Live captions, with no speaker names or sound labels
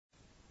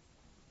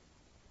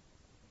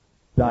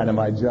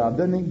dynamite job,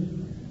 didn't he?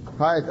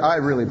 I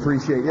really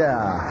appreciate,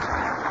 I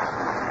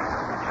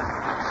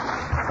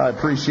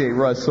appreciate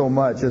Russ so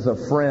much as a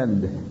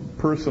friend,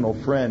 personal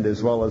friend,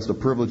 as well as the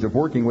privilege of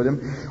working with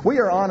him. We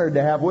are honored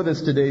to have with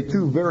us today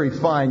two very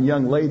fine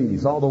young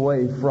ladies all the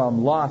way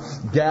from Los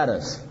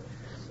Gatos.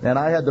 And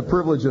I had the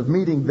privilege of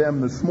meeting them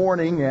this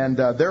morning, and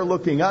they're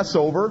looking us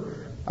over.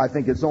 I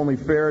think it's only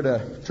fair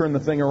to turn the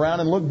thing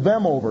around and look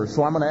them over.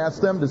 So I'm going to ask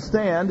them to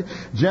stand.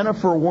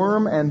 Jennifer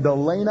Worm and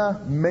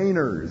Delana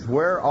Mainers.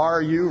 Where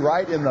are you?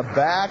 Right in the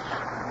back.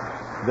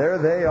 There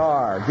they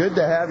are. Good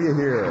to have you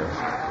here.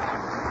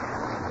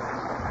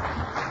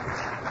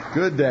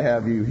 Good to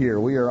have you here.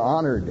 We are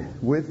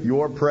honored with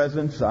your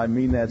presence. I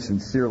mean that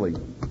sincerely.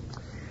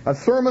 A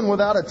sermon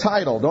without a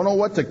title. Don't know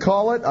what to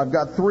call it. I've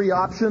got three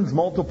options.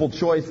 Multiple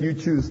choice. You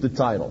choose the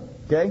title.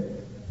 Okay?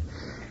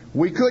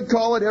 We could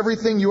call it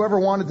Everything You Ever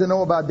Wanted to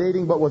Know About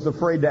Dating But Was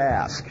Afraid to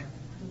Ask.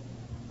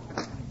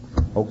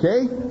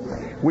 Okay?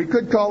 We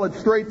could call it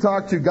Straight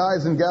Talk to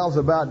Guys and Gals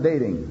About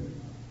Dating.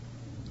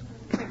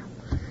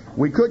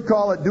 We could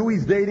call it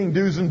Dewey's Dating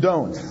Do's and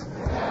Don'ts.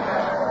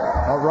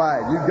 All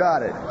right, you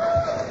got it.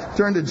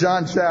 Turn to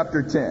John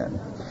chapter 10.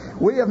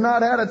 We have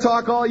not had a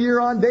talk all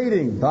year on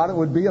dating. Thought it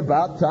would be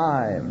about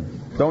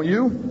time. Don't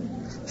you?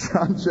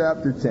 John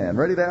chapter 10.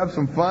 Ready to have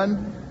some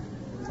fun?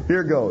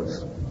 Here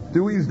goes.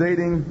 Dewey's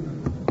Dating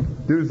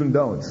Do's and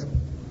Don'ts.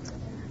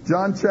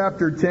 John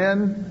chapter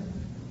 10,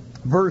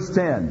 verse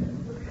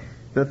 10.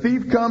 The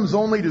thief comes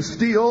only to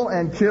steal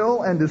and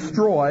kill and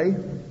destroy,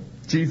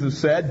 Jesus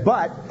said,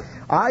 but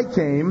I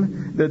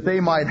came that they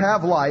might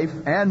have life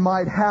and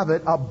might have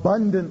it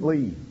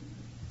abundantly.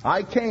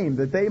 I came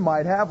that they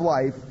might have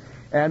life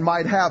and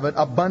might have it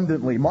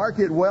abundantly. Mark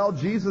it well,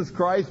 Jesus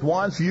Christ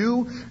wants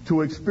you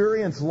to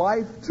experience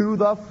life to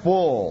the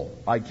full.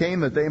 I came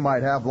that they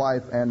might have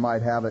life and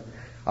might have it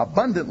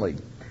abundantly.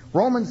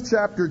 Romans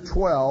chapter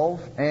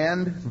 12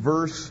 and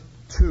verse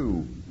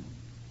 2.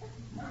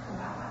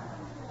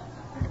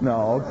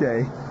 No,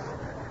 okay.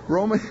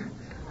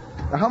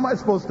 How am I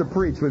supposed to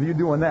preach with you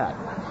doing that?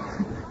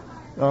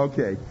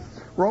 Okay.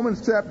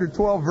 Romans chapter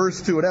 12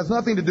 verse 2. It has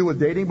nothing to do with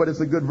dating, but it's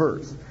a good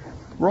verse.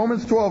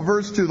 Romans 12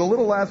 verse 2, the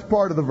little last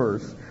part of the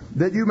verse.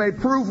 That you may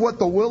prove what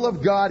the will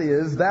of God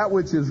is, that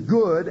which is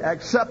good,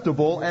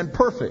 acceptable, and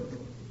perfect.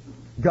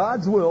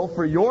 God's will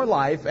for your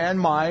life and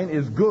mine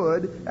is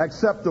good,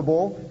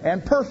 acceptable,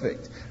 and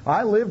perfect.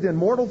 I lived in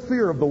mortal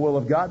fear of the will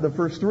of God the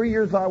first 3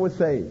 years I was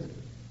saved.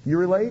 You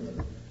relate?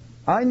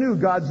 I knew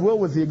God's will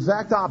was the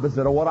exact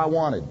opposite of what I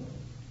wanted.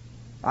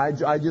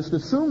 I just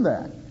assumed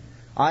that.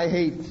 I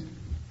hate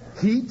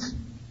heat,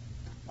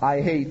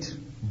 I hate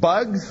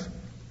bugs,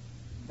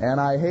 and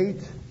I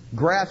hate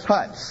grass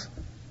huts.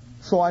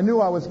 So I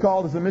knew I was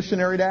called as a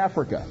missionary to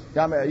Africa.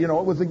 I mean, it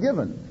was a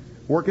given.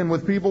 Working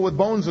with people with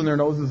bones in their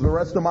noses the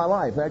rest of my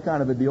life. That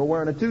kind of a deal,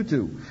 wearing a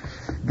tutu.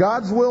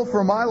 God's will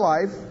for my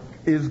life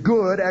is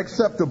good,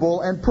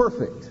 acceptable, and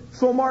perfect.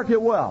 So mark it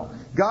well.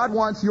 God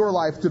wants your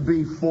life to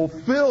be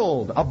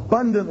fulfilled,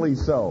 abundantly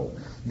so.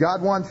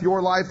 God wants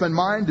your life and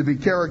mine to be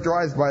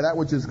characterized by that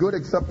which is good,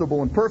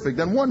 acceptable, and perfect.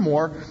 And one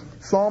more,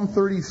 Psalm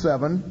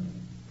 37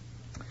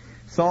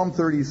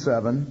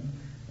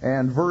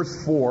 and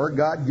verse 4.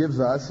 God gives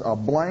us a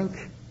blank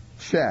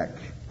check.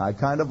 I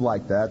kind of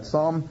like that.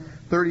 Psalm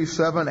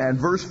 37 and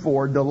verse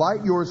 4,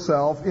 delight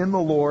yourself in the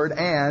Lord,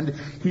 and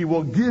He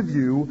will give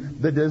you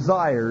the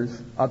desires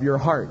of your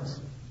heart.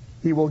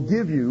 He will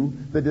give you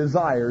the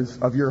desires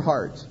of your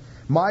heart.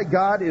 My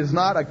God is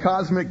not a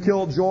cosmic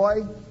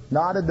killjoy,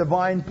 not a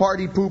divine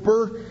party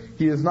pooper.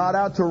 He is not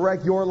out to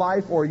wreck your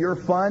life or your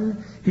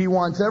fun. He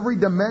wants every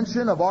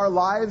dimension of our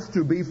lives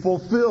to be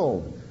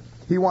fulfilled.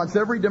 He wants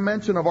every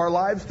dimension of our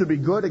lives to be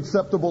good,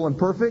 acceptable, and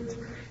perfect.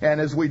 And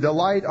as we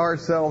delight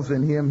ourselves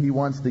in Him, He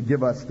wants to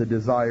give us the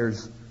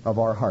desires of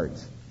our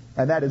hearts.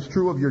 And that is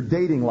true of your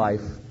dating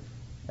life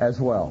as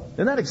well.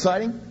 Isn't that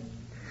exciting?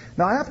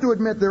 Now, I have to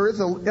admit there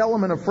is an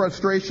element of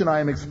frustration I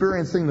am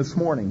experiencing this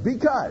morning.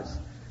 Because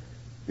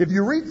if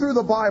you read through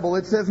the Bible,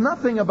 it says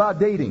nothing about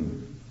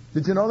dating.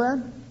 Did you know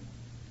that?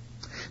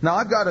 Now,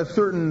 I've got a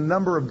certain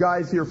number of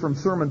guys here from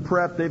Sermon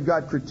Prep. They've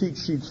got critique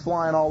sheets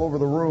flying all over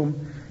the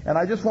room. And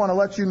I just want to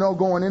let you know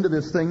going into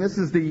this thing, this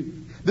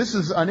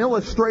is an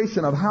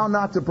illustration of how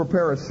not to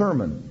prepare a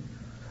sermon.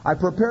 I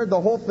prepared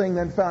the whole thing,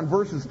 then found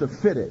verses to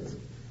fit it.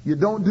 You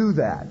don't do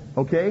that,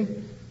 okay?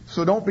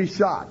 So don't be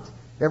shocked.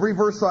 Every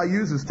verse I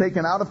use is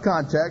taken out of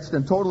context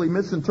and totally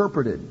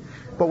misinterpreted.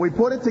 But we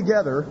put it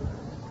together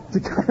to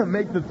kind of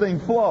make the thing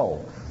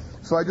flow.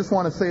 So I just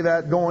want to say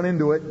that going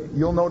into it.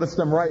 You'll notice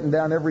them writing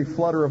down every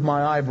flutter of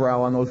my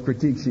eyebrow on those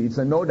critique sheets.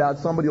 And no doubt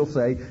somebody will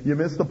say, you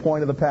missed the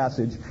point of the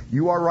passage.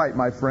 You are right,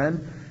 my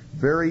friend.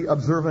 Very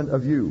observant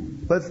of you.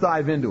 Let's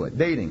dive into it.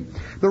 Dating.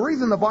 The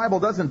reason the Bible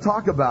doesn't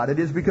talk about it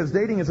is because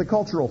dating is a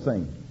cultural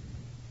thing.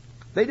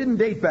 They didn't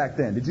date back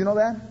then. Did you know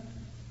that?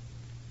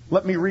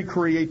 Let me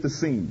recreate the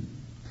scene.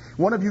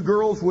 One of you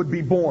girls would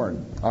be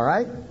born, all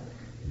right?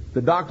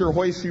 The doctor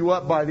hoists you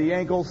up by the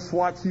ankles,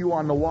 swats you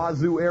on the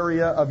wazoo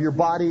area of your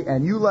body,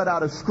 and you let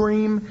out a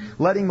scream,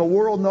 letting the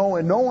world know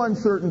in no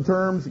uncertain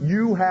terms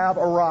you have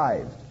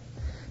arrived.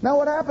 Now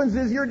what happens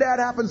is your dad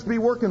happens to be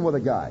working with a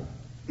guy.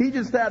 He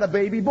just had a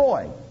baby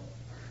boy.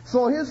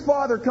 So his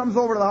father comes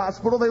over to the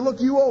hospital, they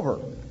look you over.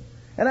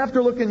 And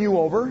after looking you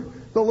over,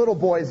 the little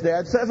boy's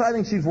dad says, I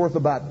think she's worth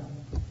about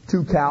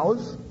 2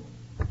 cows,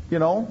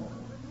 give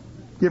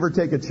or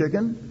take a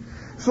chicken.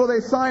 So they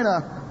sign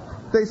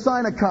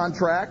a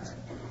contract,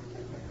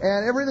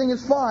 and everything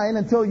is fine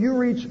until you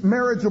reach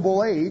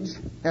marriageable age,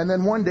 and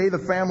then one day the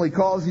family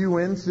calls you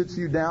in, sits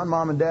you down,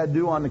 mom and dad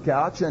do, on the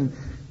couch, and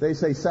they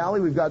say, Sally,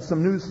 we've got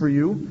some news for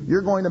you.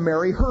 You're going to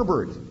marry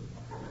Herbert.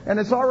 And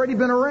it's already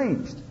been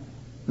arranged.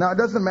 Now, it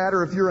doesn't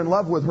matter if you're in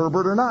love with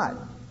Herbert or not.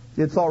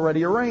 It's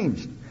already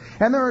arranged.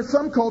 And there are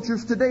some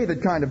cultures today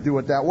that kind of do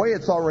it that way.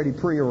 It's already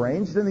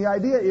prearranged. And the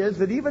idea is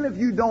that even if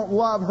you don't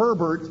love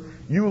Herbert,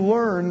 you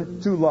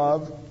learn to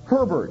love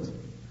Herbert.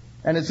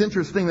 And it's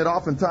interesting that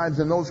oftentimes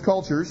in those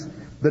cultures,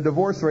 the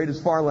divorce rate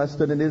is far less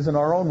than it is in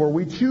our own, where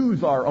we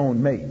choose our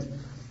own mate.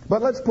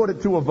 But let's put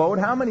it to a vote.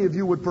 How many of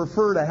you would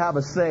prefer to have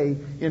a say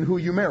in who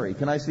you marry?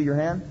 Can I see your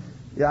hand?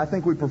 Yeah, I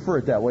think we prefer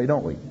it that way,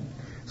 don't we?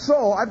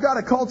 So, I've got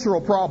a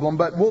cultural problem,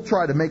 but we'll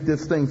try to make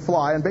this thing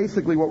fly. And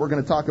basically what we're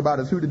going to talk about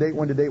is who to date,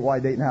 when to date, why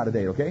date, and how to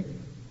date, okay?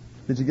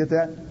 Did you get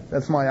that?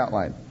 That's my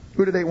outline.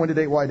 Who to date, when to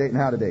date, why date, and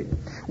how to date.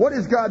 What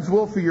is God's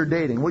will for your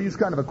dating? We'll use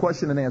kind of a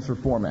question and answer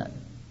format.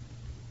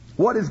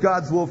 What is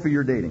God's will for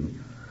your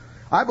dating?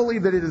 I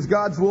believe that it is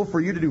God's will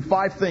for you to do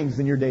 5 things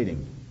in your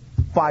dating.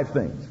 5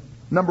 things.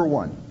 Number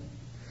 1.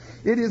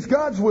 It is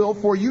God's will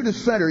for you to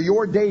center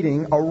your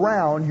dating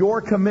around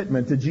your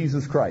commitment to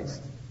Jesus Christ.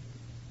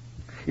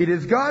 It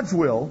is God's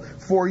will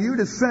for you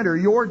to center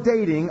your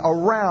dating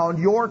around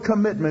your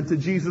commitment to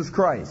Jesus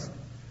Christ.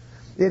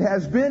 It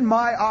has been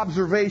my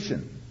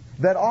observation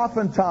that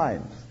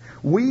oftentimes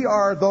we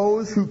are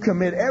those who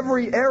commit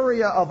every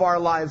area of our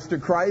lives to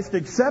Christ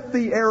except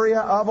the area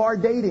of our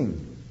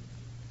dating.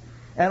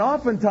 And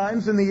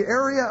oftentimes in the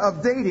area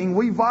of dating,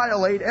 we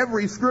violate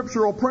every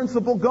scriptural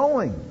principle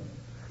going.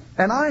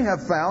 And I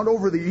have found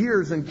over the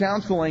years in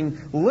counseling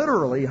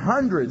literally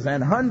hundreds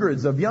and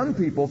hundreds of young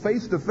people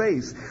face to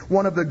face,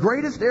 one of the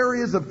greatest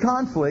areas of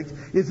conflict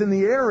is in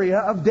the area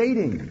of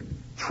dating.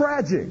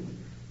 Tragic.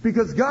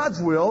 Because God's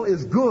will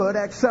is good,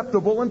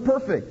 acceptable, and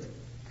perfect.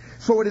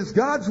 So it is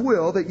God's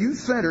will that you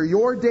center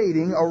your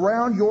dating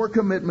around your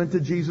commitment to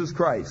Jesus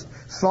Christ.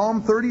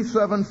 Psalm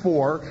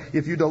 37:4,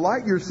 if you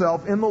delight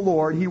yourself in the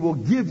Lord, He will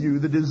give you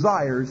the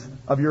desires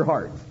of your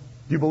heart. Do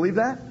you believe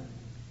that?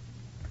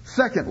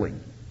 Secondly,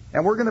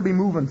 and we're going to be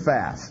moving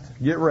fast.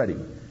 Get ready.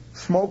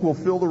 Smoke will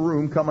fill the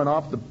room coming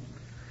off the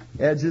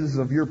edges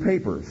of your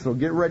paper, so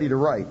get ready to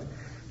write.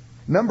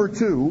 Number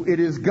 2,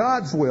 it is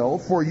God's will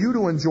for you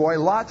to enjoy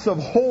lots of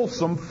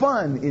wholesome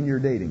fun in your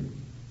dating.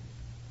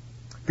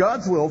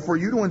 God's will for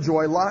you to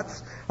enjoy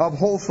lots of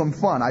wholesome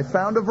fun. I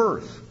found a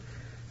verse,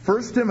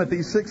 1 Timothy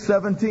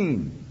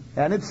 6:17,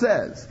 and it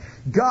says,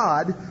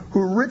 God,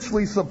 who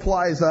richly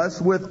supplies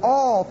us with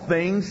all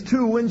things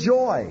to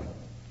enjoy.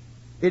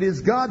 It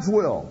is God's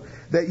will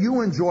that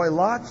you enjoy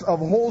lots of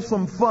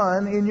wholesome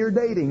fun in your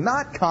dating.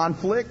 Not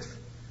conflicts,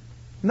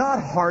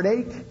 not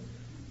heartache,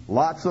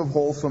 lots of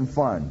wholesome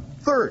fun.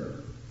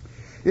 Third,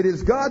 it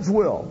is God's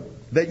will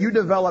that you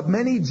develop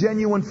many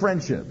genuine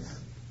friendships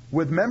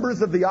with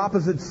members of the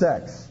opposite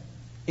sex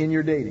in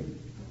your dating.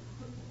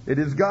 It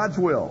is God's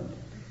will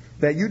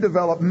that you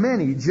develop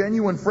many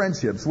genuine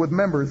friendships with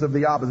members of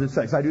the opposite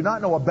sex. I do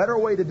not know a better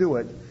way to do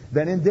it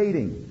than in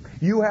dating.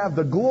 You have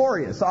the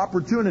glorious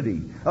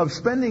opportunity of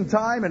spending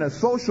time in a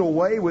social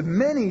way with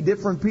many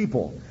different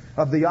people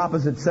of the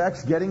opposite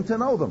sex, getting to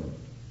know them.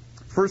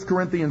 1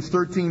 Corinthians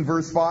 13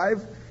 verse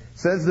 5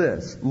 says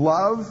this,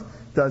 love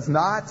does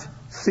not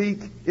seek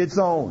its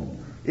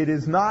own. It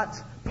is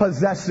not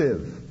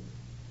possessive.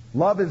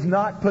 Love is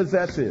not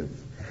possessive.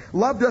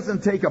 Love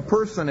doesn't take a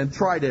person and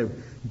try to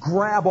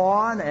grab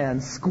on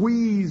and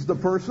squeeze the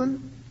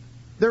person.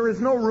 There is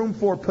no room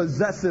for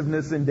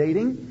possessiveness in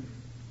dating.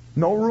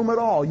 No room at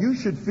all. You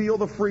should feel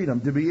the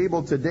freedom to be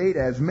able to date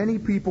as many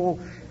people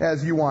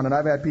as you want. And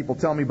I've had people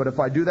tell me, but if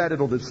I do that,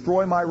 it'll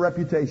destroy my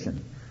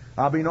reputation.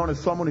 I'll be known as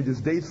someone who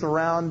just dates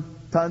around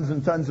tons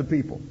and tons of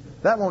people.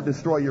 That won't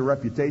destroy your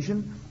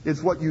reputation.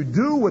 It's what you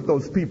do with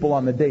those people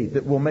on the date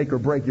that will make or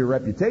break your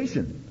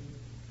reputation.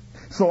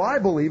 So I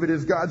believe it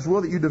is God's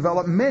will that you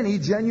develop many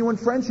genuine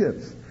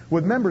friendships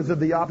with members of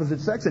the opposite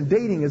sex, and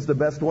dating is the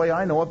best way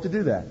I know of to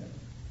do that.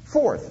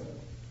 Fourth,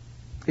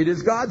 it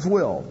is God's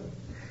will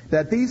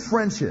that these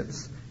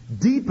friendships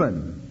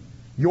deepen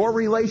your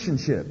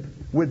relationship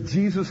with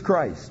Jesus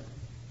Christ.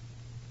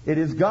 It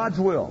is God's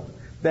will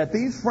that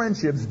these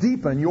friendships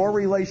deepen your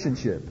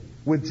relationship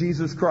with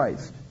Jesus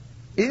Christ.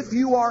 If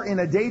you are in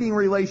a dating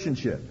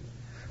relationship,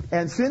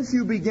 and since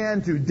you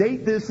began to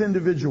date this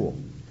individual,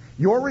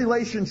 your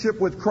relationship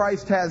with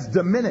Christ has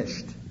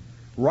diminished,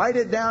 write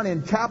it down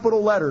in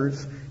capital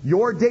letters,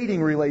 your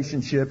dating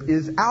relationship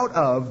is out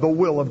of the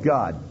will of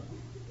God.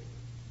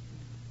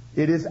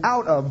 It is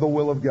out of the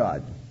will of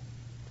God.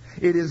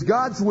 It is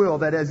God's will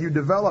that as you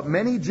develop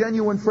many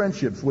genuine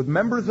friendships with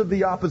members of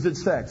the opposite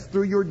sex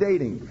through your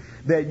dating,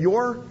 that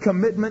your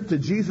commitment to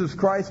Jesus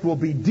Christ will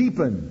be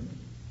deepened.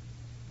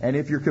 And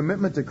if your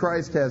commitment to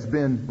Christ has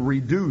been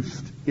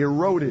reduced,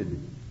 eroded,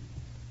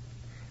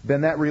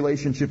 then that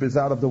relationship is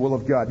out of the will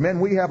of God. Men,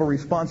 we have a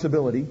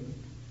responsibility.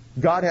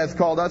 God has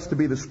called us to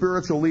be the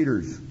spiritual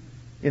leaders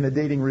in a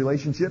dating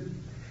relationship.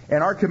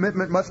 And our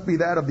commitment must be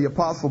that of the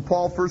Apostle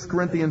Paul, 1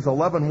 Corinthians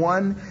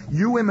 11:1.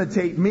 You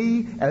imitate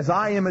me as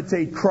I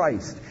imitate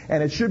Christ.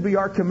 And it should be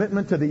our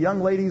commitment to the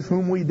young ladies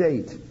whom we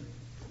date,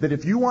 that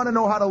if you want to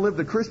know how to live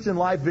the Christian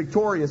life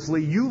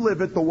victoriously, you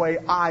live it the way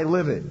I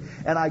live it.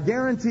 And I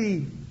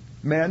guarantee,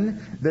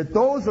 men, that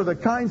those are the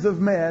kinds of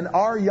men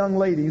our young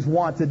ladies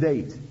want to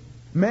date.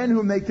 Men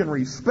whom they can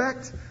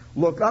respect,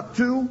 look up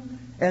to,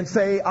 and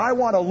say, I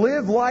want to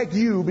live like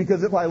you,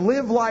 because if I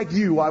live like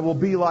you, I will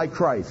be like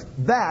Christ.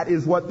 That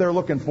is what they're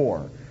looking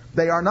for.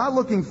 They are not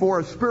looking for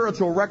a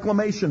spiritual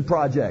reclamation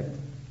project.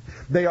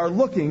 They are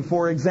looking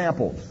for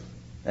examples.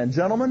 And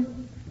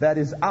gentlemen, that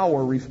is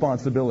our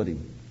responsibility.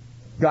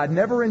 God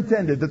never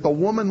intended that the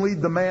woman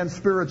lead the man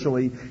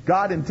spiritually.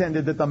 God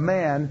intended that the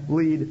man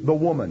lead the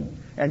woman.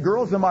 And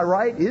girls, am I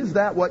right? Is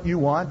that what you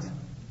want?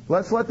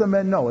 Let's let the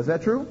men know. Is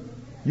that true?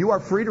 You are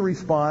free to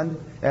respond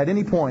at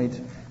any point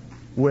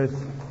with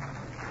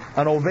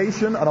an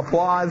ovation, an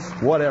applause,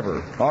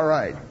 whatever. All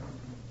right.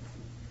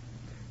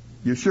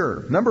 You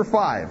sure? Number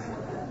 5.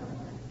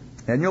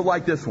 And you'll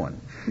like this one.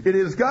 It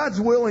is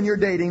God's will in your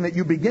dating that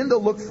you begin to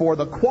look for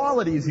the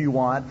qualities you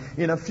want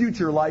in a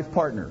future life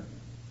partner.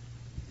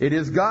 It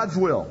is God's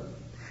will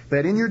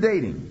that in your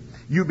dating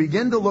you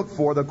begin to look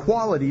for the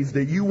qualities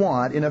that you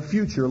want in a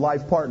future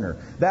life partner.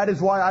 That is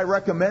why I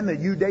recommend that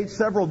you date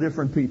several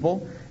different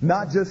people,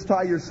 not just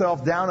tie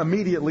yourself down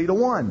immediately to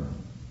one.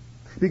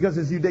 Because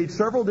as you date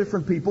several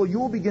different people, you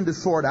will begin to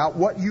sort out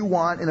what you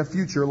want in a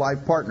future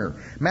life partner.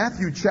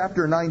 Matthew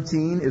chapter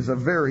 19 is a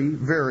very,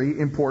 very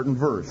important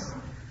verse.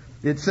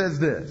 It says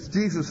this,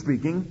 Jesus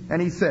speaking,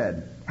 and he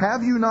said,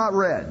 have you not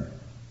read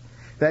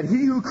that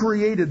he who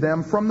created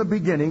them from the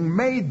beginning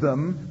made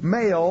them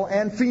male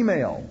and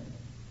female?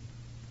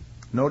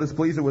 Notice,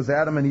 please, it was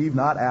Adam and Eve,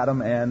 not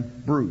Adam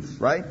and Bruce,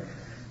 right?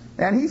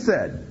 And he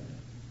said,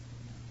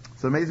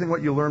 it's amazing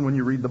what you learn when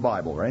you read the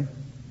Bible, right?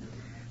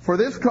 For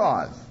this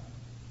cause,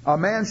 a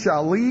man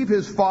shall leave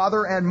his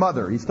father and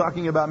mother. He's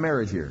talking about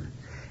marriage here.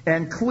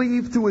 And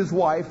cleave to his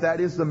wife, that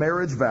is the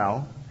marriage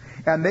vow,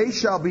 and they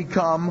shall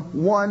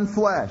become one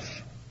flesh.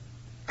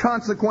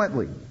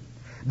 Consequently,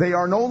 they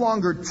are no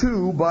longer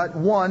two, but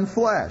one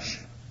flesh.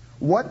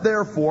 What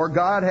therefore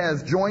God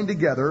has joined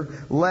together,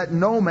 let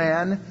no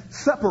man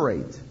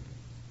separate.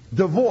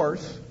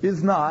 Divorce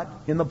is not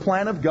in the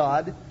plan of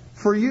God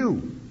for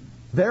you.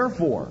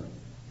 Therefore,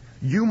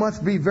 you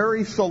must be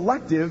very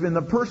selective in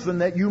the person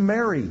that you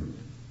marry.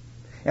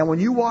 And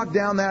when you walk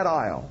down that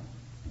aisle,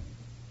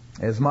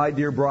 as my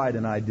dear bride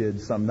and I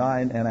did some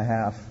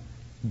 9.5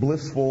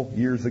 blissful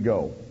years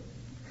ago,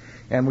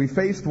 and we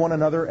faced one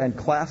another and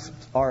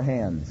clasped our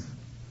hands,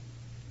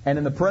 and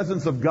in the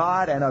presence of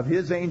God and of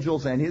His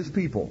angels and His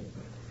people,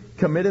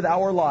 committed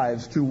our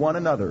lives to one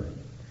another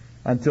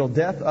until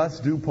death us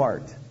do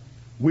part,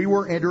 we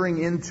were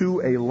entering into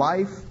a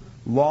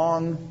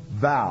lifelong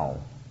vow,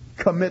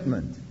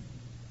 commitment,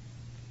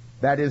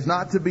 that is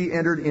not to be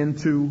entered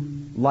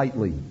into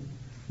lightly.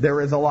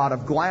 There is a lot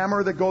of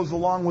glamour that goes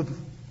along with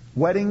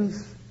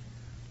weddings.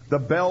 The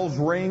bells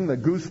ring, the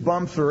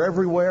goosebumps are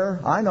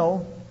everywhere. I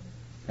know.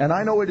 And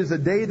I know it is a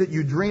day that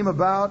you dream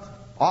about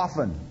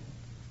often.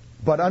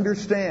 But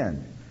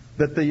understand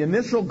that the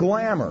initial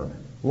glamour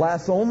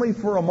lasts only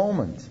for a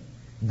moment.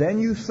 Then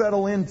you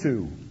settle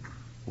into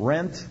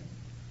rent,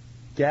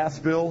 gas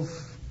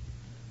bills.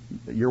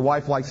 Your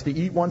wife likes to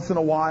eat once in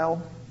a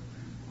while.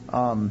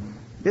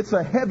 It's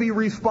a heavy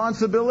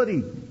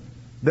responsibility.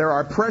 There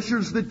are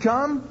pressures that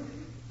come,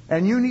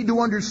 and you need to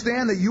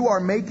understand that you are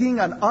making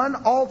an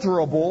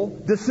unalterable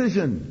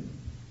decision,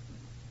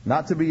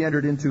 not to be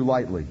entered into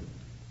lightly.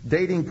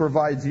 Dating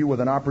provides you with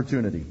an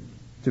opportunity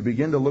to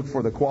begin to look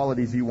for the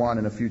qualities you want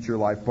in a future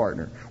life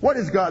partner. What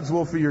is God's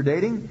will for your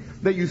dating?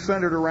 That you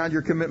center it around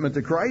your commitment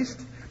to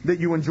Christ, that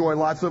you enjoy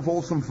lots of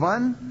wholesome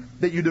fun,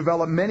 that you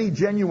develop many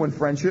genuine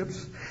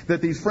friendships,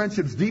 that these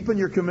friendships deepen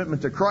your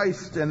commitment to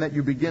Christ, and that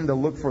you begin to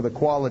look for the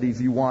qualities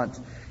you want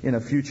in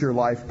a future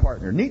life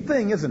partner. Neat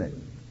thing, isn't it?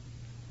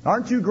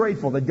 Aren't you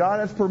grateful that God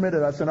has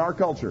permitted us in our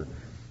culture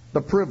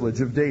the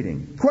privilege of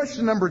dating?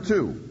 Question number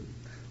 2.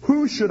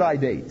 Who should I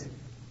date?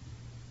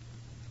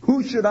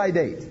 Who should I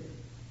date?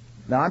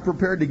 Now, I'm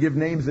prepared to give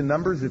names and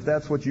numbers if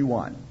that's what you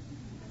want.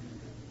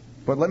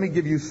 But let me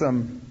give you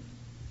some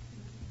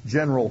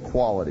general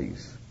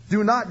qualities.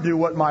 Do not do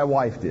what my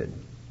wife did.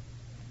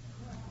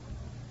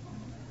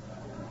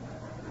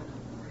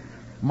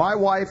 My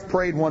wife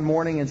prayed one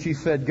morning and she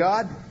said,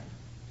 God,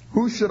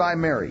 who should I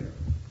marry?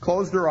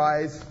 Closed her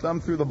eyes,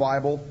 thumbed through the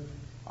Bible.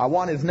 I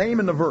want his name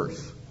in the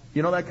verse.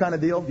 You know that kind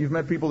of deal? You've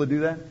met people that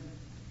do that?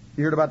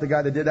 You heard about the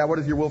guy that did that? What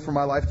is your will for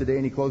my life today?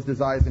 And he closed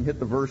his eyes and hit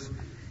the verse.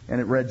 And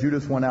it read,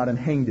 Judas went out and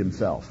hanged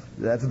himself.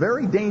 That's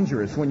very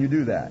dangerous when you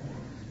do that.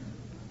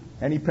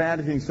 And he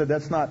panicked and he said,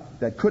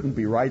 that couldn't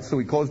be right. So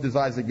he closed his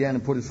eyes again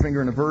and put his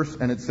finger in a verse,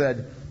 and it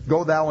said,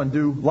 go thou and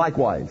do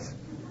likewise.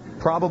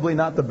 Probably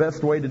not the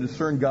best way to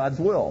discern God's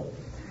will.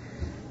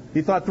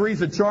 He thought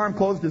three's a charm,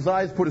 closed his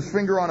eyes, put his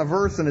finger on a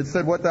verse, and it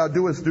said, what thou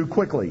doest, do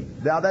quickly.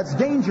 Now that's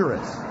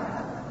dangerous.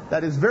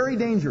 That is very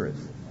dangerous.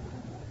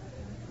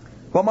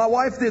 But my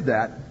wife did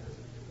that.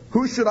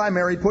 Who should I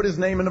marry? Put his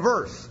name in a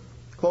verse.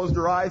 Closed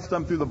her eyes,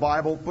 thumbed through the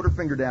Bible, put her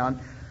finger down,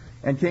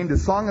 and came to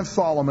Song of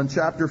Solomon,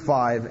 chapter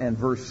 5, and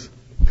verse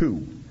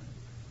 2.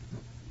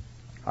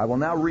 I will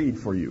now read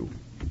for you.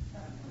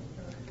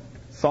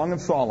 Song of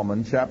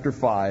Solomon, chapter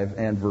 5,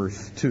 and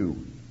verse 2.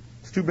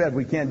 It's too bad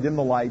we can't dim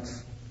the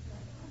lights.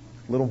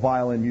 Little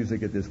violin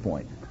music at this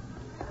point.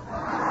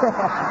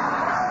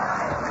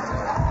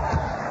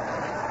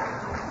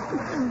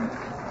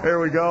 There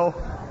we go.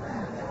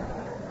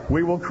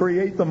 We will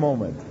create the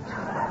moment.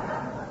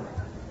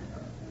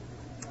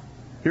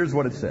 Here's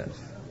what it says.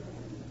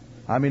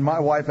 I mean, my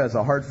wife has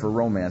a heart for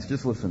romance.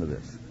 Just listen to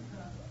this.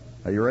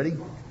 Are you ready?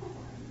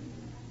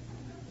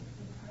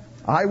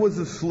 I was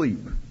asleep,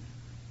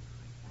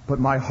 but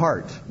my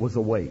heart was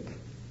awake.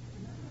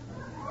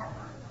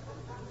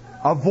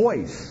 A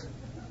voice.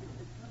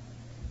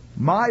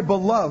 My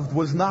beloved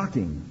was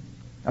knocking.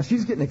 Now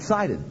she's getting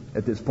excited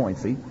at this point,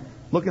 see?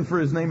 Looking for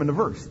his name in the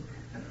verse.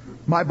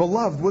 My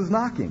beloved was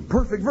knocking.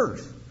 Perfect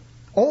verse.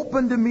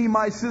 Open to me,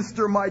 my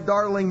sister, my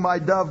darling, my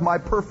dove, my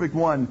perfect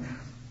one,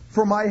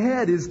 for my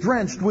head is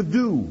drenched with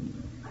dew.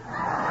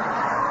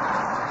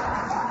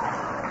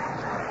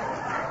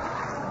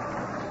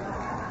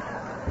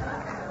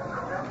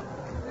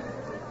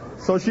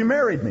 So she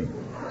married me.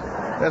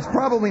 That's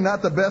probably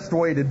not the best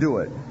way to do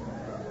it.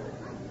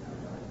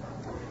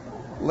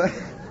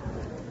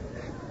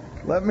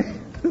 Let me,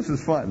 this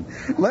is fun.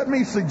 Let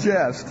me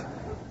suggest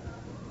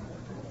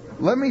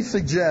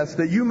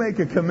that you make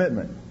a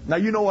commitment. Now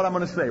you know what I'm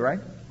going to say, right?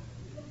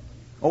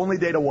 Only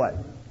date a what?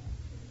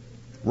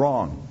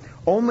 Wrong.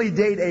 Only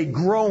date a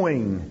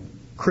growing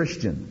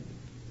Christian.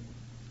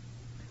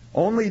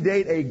 Only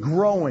date a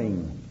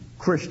growing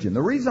Christian.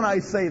 The reason I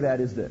say that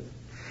is this.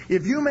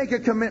 If you make a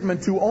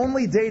commitment to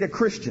only date a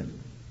Christian,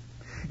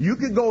 you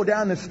could go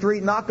down the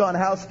street, knock on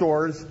house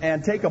doors,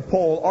 and take a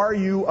poll, are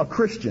you a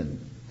Christian?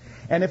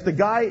 And if the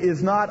guy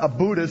is not a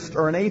Buddhist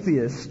or an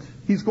atheist,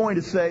 he's going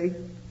to say,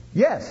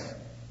 yes.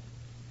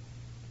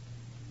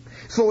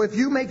 So if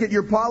you make it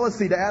your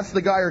policy to ask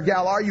the guy or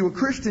gal, are you a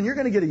Christian? You're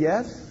going to get a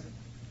yes.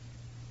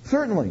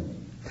 Certainly.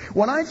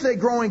 When I say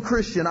growing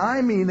Christian,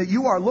 I mean that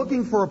you are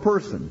looking for a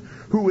person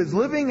who is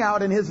living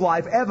out in his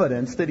life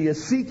evidence that he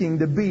is seeking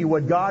to be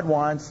what God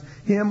wants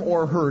him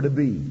or her to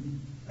be.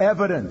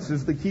 Evidence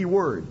is the key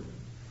word.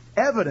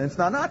 Evidence,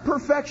 now not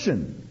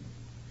perfection,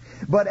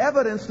 but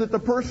evidence that the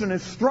person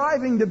is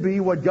striving to be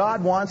what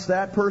God wants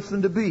that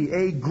person to be,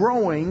 a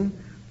growing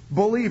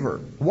believer.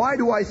 Why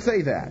do I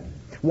say that?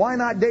 Why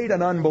not date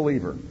an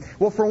unbeliever?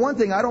 Well, for one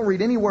thing, I don't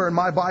read anywhere in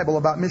my Bible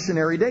about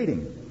missionary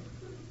dating.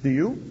 Do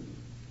you?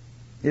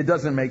 It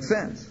doesn't make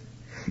sense.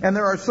 And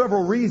there are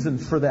several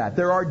reasons for that.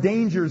 There are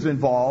dangers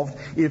involved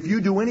if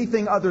you do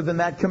anything other than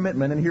that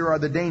commitment, and here are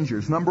the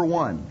dangers. Number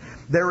one,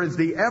 there is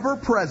the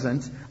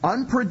ever-present,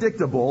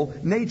 unpredictable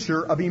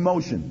nature of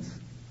emotions.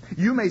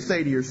 You may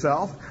say to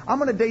yourself, I'm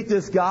going to date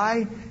this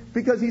guy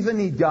because he's a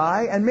neat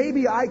guy, and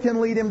maybe I can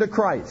lead him to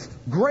Christ.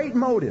 Great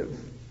motive.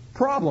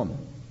 Problem.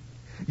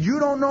 You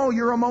don't know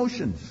your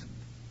emotions.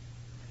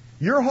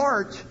 Your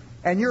heart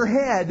and your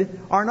head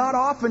are not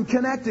often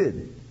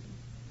connected.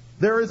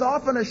 There is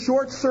often a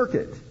short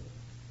circuit.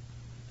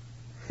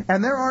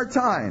 And there are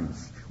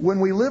times when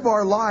we live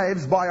our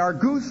lives by our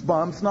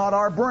goosebumps, not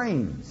our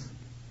brains.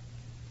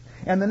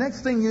 And the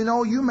next thing you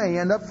know, you may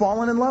end up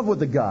falling in love with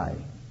the guy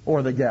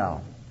or the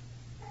gal.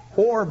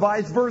 Or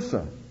vice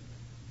versa.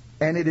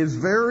 And it is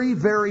very,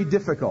 very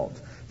difficult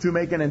to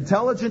make an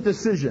intelligent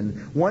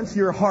decision once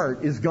your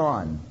heart is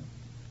gone.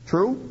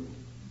 True?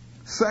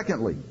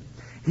 Secondly,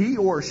 he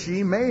or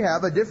she may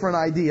have a different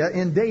idea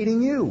in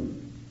dating you.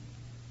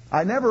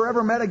 I never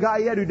ever met a guy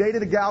yet who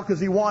dated a gal because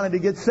he wanted to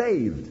get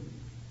saved.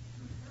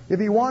 If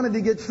he wanted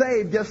to get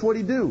saved, guess what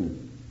he'd do?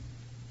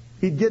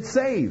 He'd get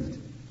saved.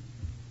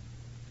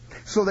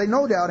 So they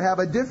no doubt have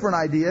a different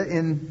idea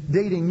in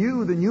dating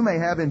you than you may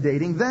have in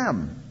dating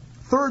them.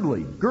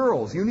 Thirdly,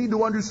 girls, you need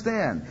to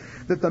understand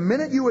that the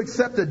minute you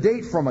accept a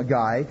date from a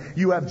guy,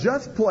 you have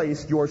just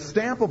placed your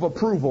stamp of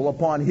approval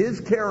upon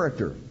his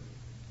character.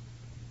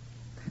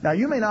 Now,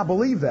 you may not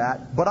believe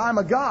that, but I'm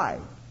a guy.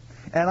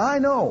 And I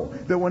know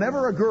that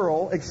whenever a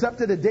girl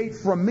accepted a date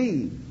from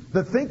me,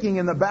 the thinking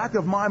in the back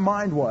of my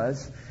mind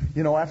was,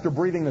 after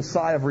breathing a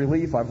sigh of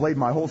relief, I've laid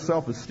my whole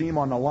self-esteem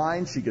on the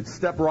line. She could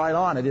step right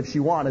on it if she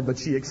wanted, but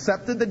she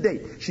accepted the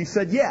date. She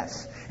said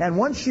yes. And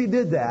once she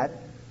did that,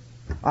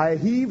 I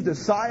heaved a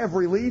sigh of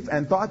relief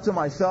and thought to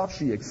myself,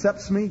 she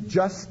accepts me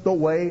just the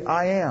way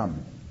I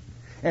am.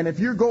 And if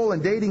your goal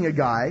in dating a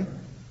guy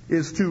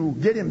is to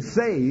get him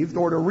saved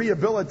or to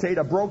rehabilitate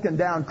a broken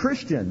down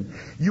Christian,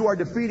 you are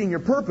defeating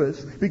your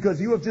purpose because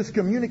you have just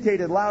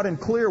communicated loud and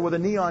clear with a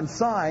neon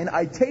sign,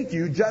 I take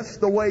you just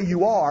the way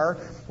you are,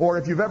 or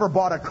if you've ever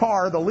bought a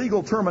car, the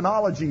legal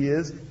terminology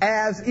is,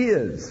 as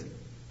is.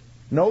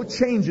 No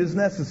changes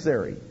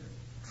necessary.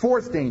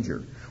 Fourth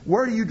danger.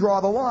 Where do you draw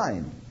the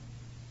line?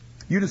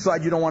 You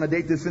decide you don't want to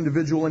date this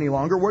individual any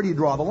longer. Where do you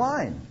draw the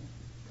line?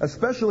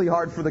 Especially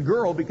hard for the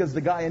girl because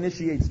the guy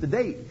initiates the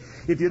date.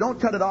 If you don't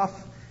cut it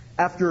off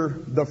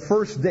after the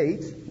first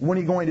date, when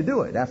are you going to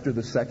do it? After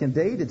the second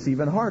date, it's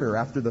even harder.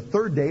 After the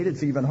third date,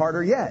 it's even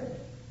harder yet.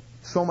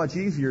 So much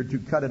easier to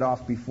cut it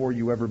off before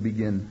you ever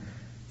begin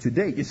to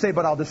date. You say,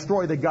 but I'll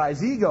destroy the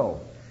guy's ego.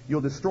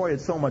 You'll destroy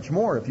it so much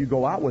more if you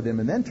go out with him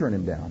and then turn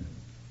him down.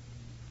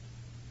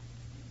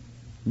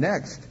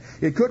 Next,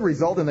 it could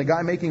result in the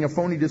guy making a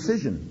phony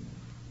decision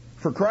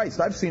for Christ.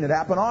 I've seen it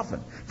happen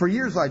often. For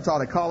years I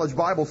taught a college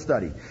Bible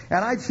study,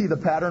 and I'd see the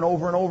pattern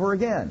over and over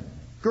again.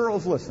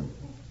 Girls, listen.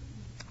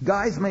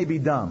 Guys may be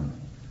dumb,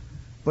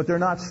 but they're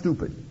not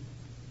stupid.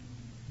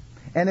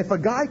 And if a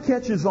guy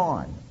catches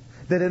on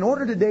that in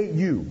order to date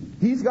you,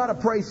 he's got to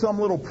pray some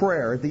little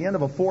prayer at the end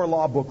of a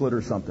 4-law booklet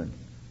or something,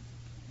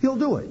 he'll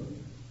do it.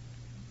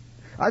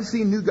 I've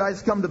seen new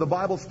guys come to the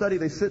Bible study,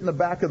 they sit in the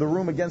back of the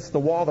room against the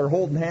wall, they're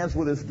holding hands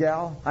with this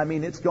gal. I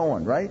mean, it's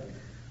going, right?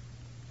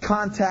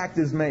 Contact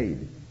is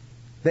made.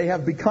 They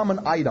have become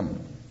an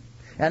item.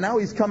 And now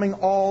he's coming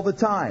all the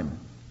time.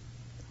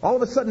 All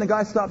of a sudden the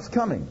guy stops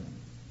coming.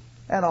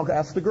 And I'll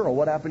ask the girl,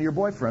 what happened to your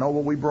boyfriend? Oh,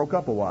 well, we broke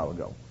up a while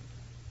ago.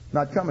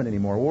 Not coming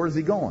anymore. Where is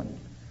he going?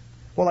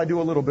 Well, I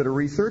do a little bit of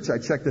research. I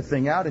check the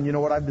thing out. And you know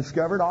what I've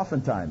discovered?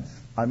 Oftentimes.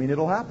 I mean,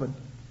 it'll happen.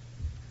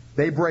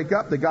 They break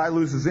up. The guy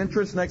loses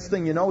interest. Next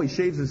thing you know, he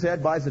shaves his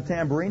head, buys a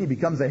tambourine. He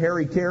becomes a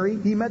Harry Carey.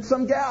 He met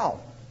some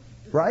gal.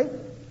 Right?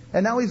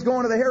 And now he's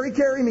going to the Harry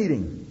Carey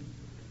meeting.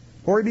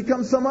 Or he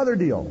becomes some other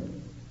deal.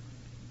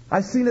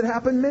 I've seen it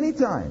happen many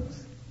times.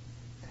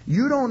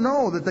 You don't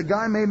know that the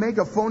guy may make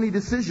a phony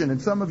decision,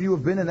 and some of you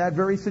have been in that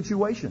very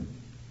situation.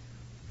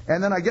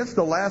 And then I guess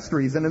the last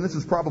reason, and this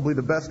is probably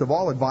the best of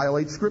all, it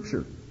violates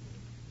Scripture.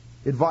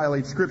 It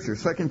violates Scripture.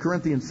 2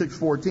 Corinthians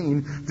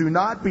 6:14, do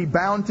not be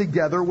bound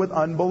together with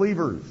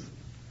unbelievers.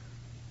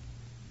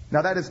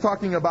 Now that is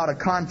talking about a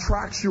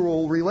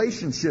contractual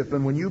relationship,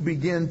 and when you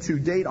begin to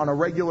date on a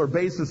regular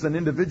basis an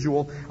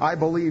individual, I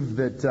believe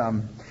that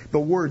the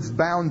words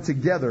bound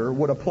together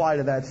would apply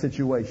to that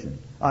situation.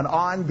 An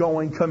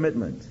ongoing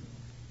commitment,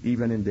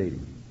 even in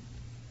dating.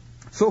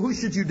 So who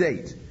should you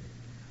date?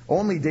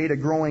 Only date a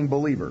growing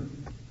believer.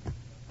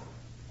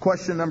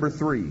 Question number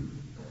 3.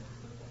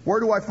 Where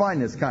do I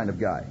find this kind of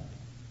guy?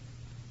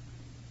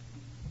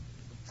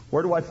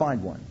 Where do I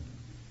find one?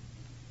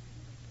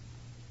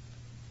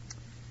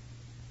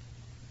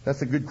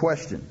 That's a good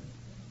question.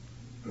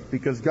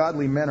 Because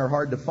godly men are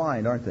hard to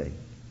find, aren't they?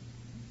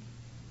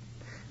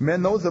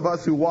 Men, those of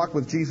us who walk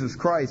with Jesus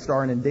Christ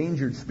are an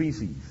endangered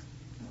species.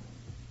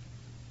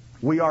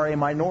 We are a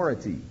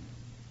minority.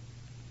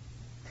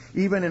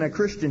 Even in a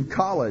Christian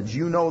college,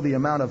 you know the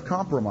amount of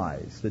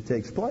compromise that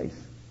takes place.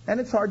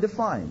 And it's hard to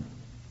find.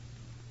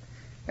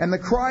 And the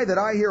cry that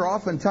I hear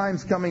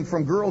oftentimes coming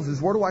from girls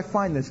is, where do I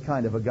find this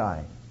kind of a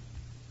guy?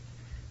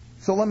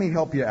 So let me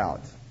help you out.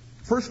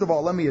 First of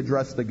all, let me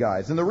address the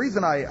guys. And the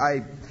reason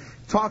I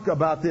talk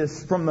about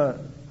this from the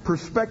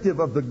perspective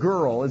of the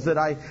girl is that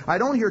I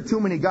don't hear too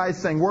many guys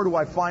saying, where do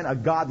I find a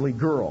godly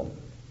girl?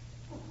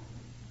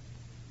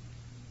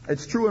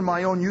 It's true in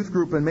my own youth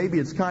group, and maybe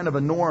it's kind of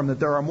a norm, that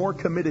there are more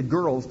committed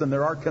girls than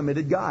there are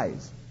committed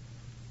guys.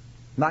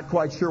 Not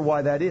quite sure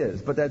why that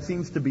is, but that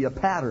seems to be a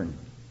pattern.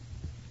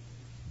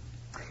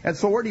 And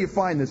so where do you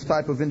find this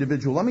type of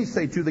individual? Let me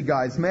say to the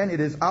guys, men, it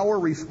is our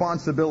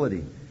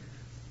responsibility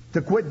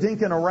to quit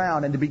dinking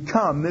around and to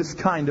become this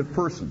kind of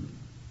person.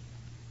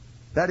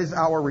 That is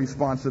our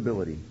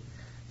responsibility.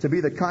 To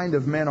be the kind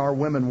of men our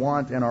women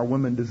want and our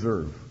women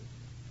deserve.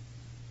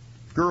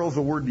 Girls,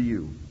 a word to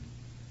you.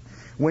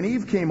 When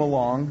Eve came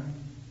along,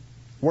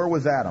 where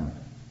was Adam?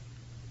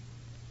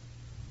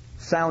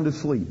 Sound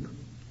asleep.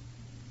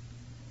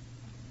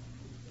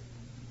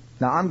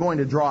 Now, I'm going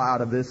to draw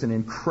out of this an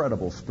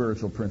incredible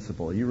spiritual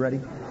principle. Are you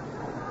ready?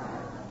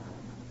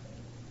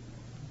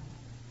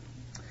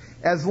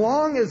 As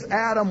long as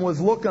Adam was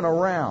looking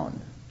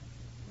around,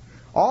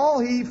 all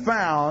he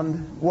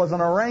found was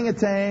an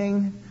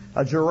orangutan,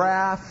 a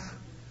giraffe.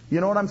 You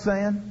know what I'm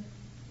saying?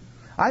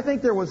 I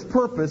think there was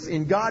purpose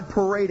in God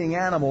parading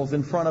animals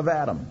in front of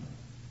Adam.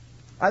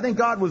 I think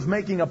God was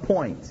making a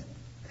point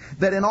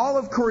that in all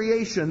of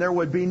creation there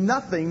would be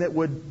nothing that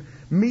would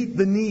meet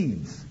the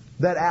needs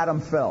that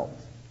Adam felt.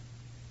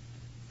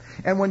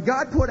 And when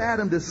God put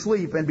Adam to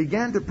sleep and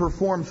began to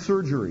perform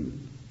surgery,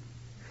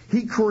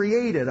 He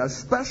created a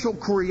special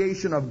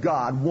creation of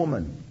God,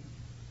 woman.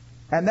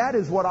 And that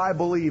is what I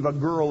believe a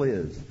girl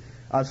is.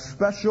 A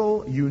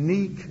special,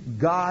 unique,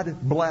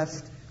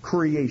 God-blessed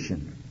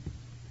creation.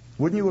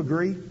 Wouldn't you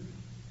agree?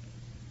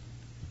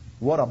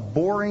 What a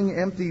boring,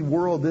 empty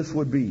world this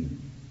would be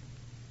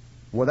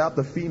without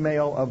the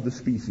female of the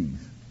species.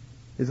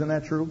 Isn't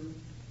that true?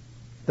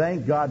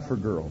 Thank God for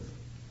girls.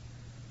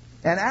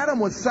 And Adam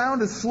was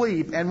sound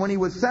asleep, and when he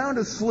was sound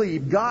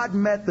asleep, God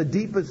met the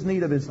deepest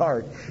need of his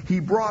heart. He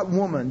brought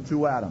woman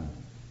to Adam.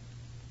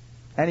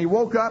 And he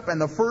woke up, and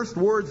the first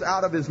words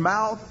out of his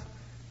mouth,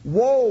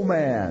 "Whoa,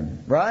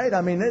 man," right?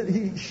 I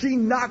mean, she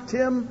knocked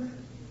him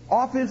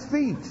off his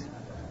feet.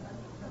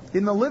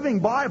 In the Living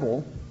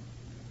Bible,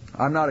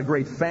 I'm not a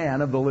great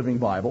fan of the Living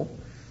Bible,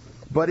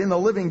 but in the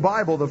Living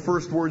Bible, the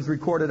first words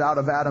recorded out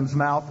of Adam's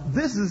mouth,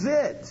 "This is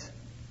it."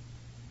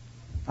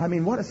 I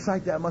mean, what a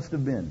sight that must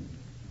have been.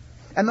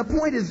 And the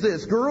point is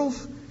this,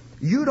 girls,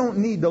 you don't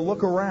need to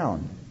look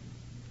around.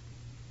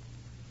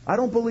 I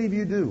don't believe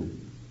you do.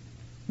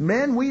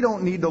 Men, we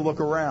don't need to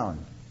look around.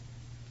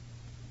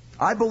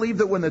 I believe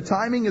that when the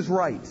timing is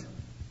right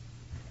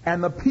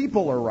and the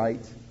people are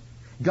right,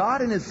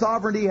 God in His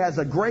sovereignty has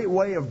a great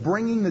way of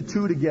bringing the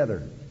two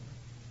together.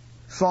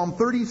 Psalm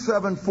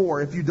 37:4,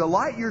 "If you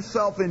delight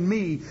yourself in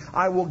me,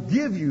 I will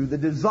give you the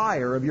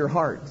desire of your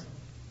heart."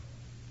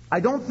 I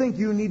don't think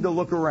you need to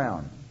look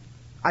around.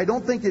 I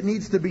don't think it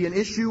needs to be an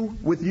issue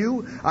with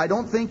you. I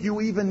don't think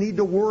you even need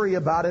to worry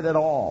about it at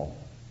all.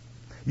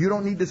 You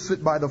don't need to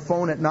sit by the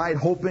phone at night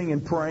hoping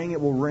and praying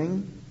it will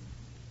ring.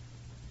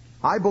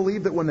 I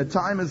believe that when the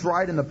time is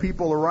right and the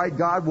people are right,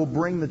 God will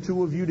bring the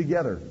two of you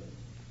together.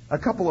 A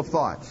couple of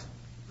thoughts.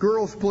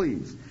 Girls,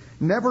 please,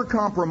 never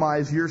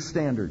compromise your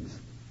standards.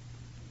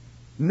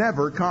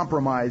 Never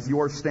compromise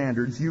your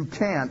standards. You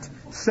can't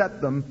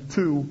set them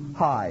too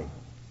high.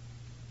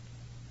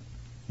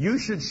 You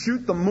should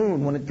shoot the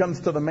moon when it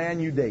comes to the man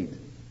you date.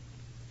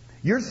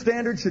 Your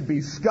standard should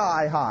be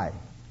sky high.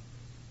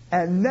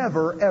 And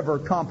never, ever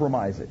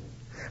compromise it.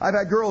 I've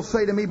had girls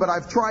say to me, "But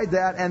I've tried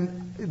that,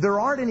 and there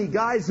aren't any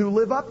guys who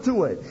live up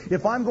to it.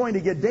 If I'm going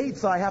to get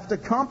dates, I have to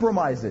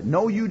compromise it."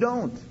 No, you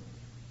don't.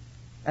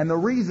 And the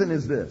reason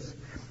is this.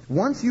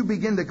 Once you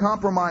begin to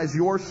compromise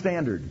your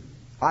standard,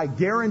 I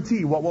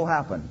guarantee what will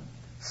happen.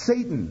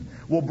 Satan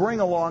will bring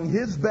along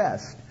his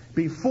best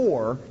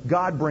before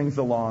God brings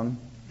along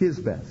His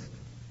best.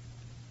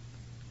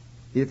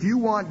 If you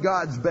want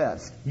God's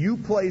best, you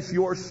place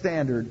your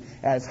standard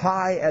as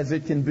high as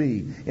it can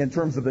be in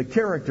terms of the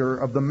character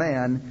of the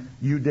man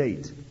you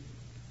date.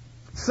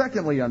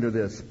 Secondly, under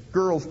this,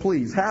 girls,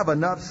 please, have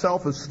enough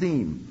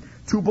self-esteem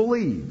to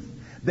believe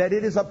that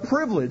it is a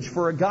privilege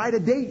for a guy to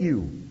date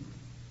you.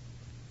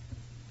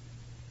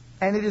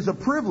 And it is a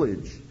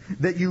privilege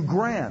that you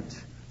grant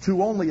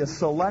to only a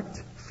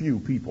select few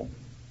people.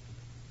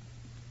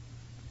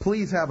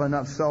 Please have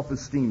enough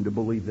self-esteem to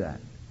believe that.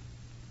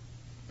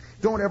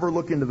 Don't ever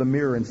look into the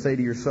mirror and say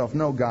to yourself,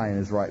 "No guy in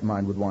his right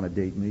mind would want to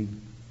date me."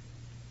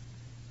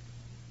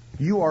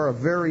 You are a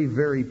very,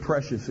 very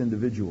precious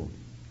individual.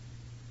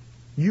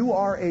 You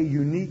are a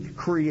unique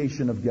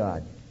creation of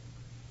God.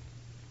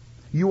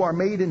 You are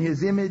made in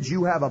His image.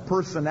 You have a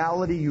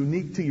personality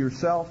unique to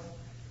yourself.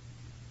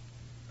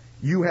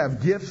 You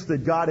have gifts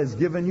that God has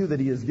given you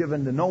that He has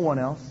given to no one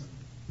else.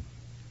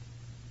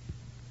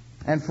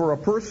 And for a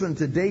person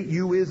to date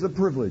you is a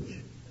privilege.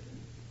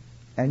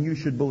 And you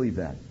should believe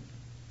that.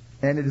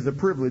 And it is a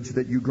privilege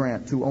that you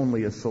grant to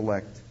only a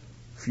select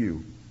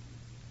few.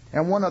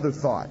 And one other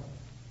thought.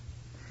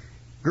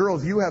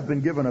 Girls, you have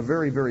been given a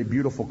very, very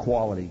beautiful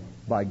quality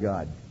by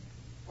God.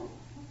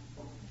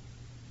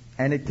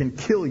 And it can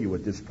kill you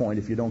at this point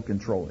if you don't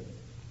control it.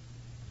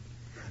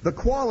 The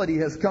quality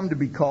has come to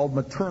be called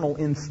maternal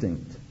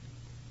instinct.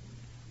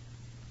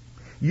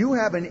 You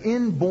have an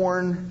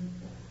inborn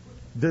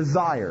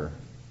desire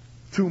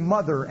to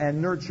mother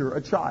and nurture a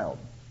child.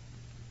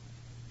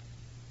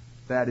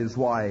 That is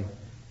why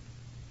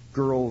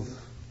girls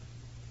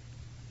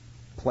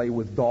play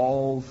with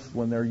dolls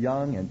when they're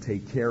young and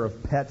take care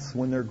of pets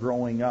when they're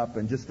growing up,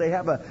 and just they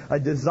have a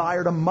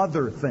desire to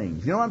mother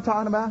things. You know what I'm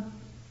talking about?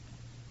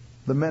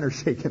 The men are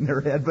shaking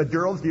their head, but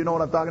girls, do you know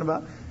what I'm talking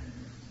about?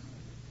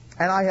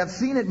 And I have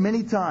seen it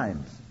many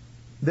times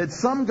that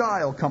some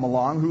guy will come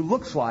along who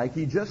looks like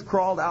he just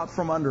crawled out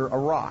from under a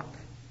rock.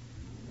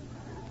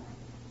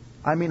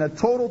 I mean, a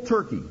total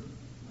turkey.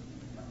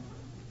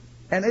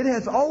 And it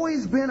has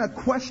always been a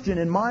question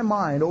in my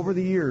mind over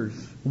the years.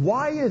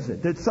 Why is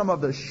it that some of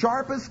the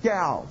sharpest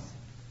gals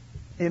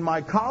in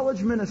my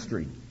college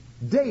ministry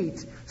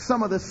date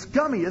some of the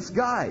scummiest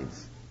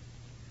guys?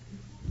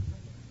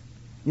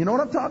 You know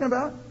what I'm talking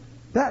about?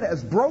 That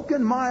has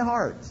broken my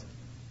heart.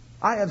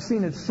 I have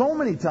seen it so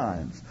many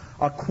times.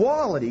 A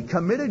quality,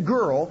 committed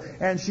girl,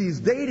 and she's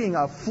dating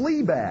a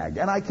flea bag,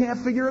 and I can't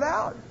figure it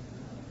out.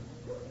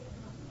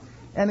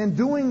 And in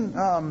doing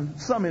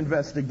some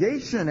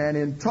investigation and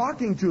in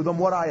talking to them,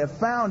 what I have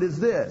found is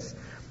this.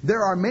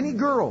 There are many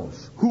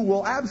girls who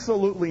will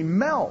absolutely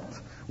melt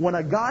when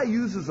a guy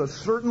uses a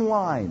certain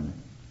line.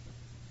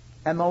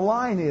 And the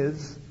line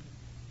is,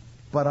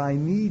 "But I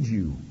need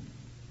you."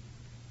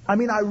 I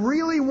mean, I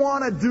really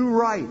want to do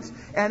right.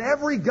 And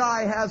every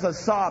guy has a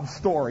sob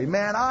story.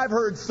 Man, I've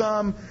heard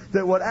some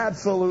that would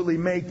absolutely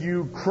make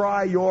you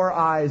cry your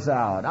eyes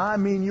out. I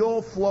mean,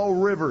 you'll flow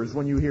rivers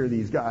when you hear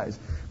these guys.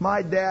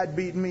 my dad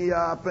beat me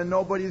up and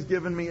nobody's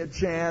given me a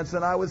chance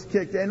and I was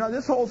kicked. And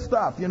this whole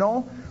stuff, And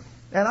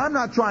I'm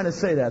not trying to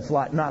say that's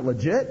not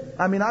legit.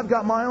 I mean, I've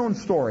got my own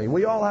story.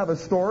 We all have a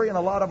story, and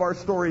a lot of our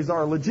stories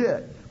are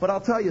legit. But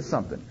I'll tell you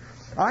something.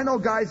 I know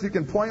guys who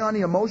can play on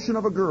the emotion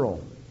of a girl,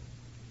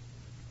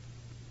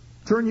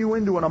 turn you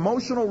into an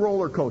emotional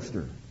roller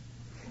coaster.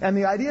 And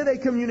the idea they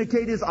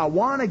communicate is, I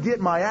want to get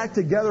my act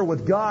together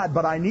with God,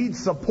 but I need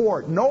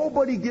support.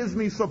 Nobody gives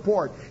me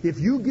support.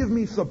 If you give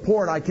me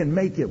support, I can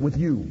make it with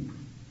you.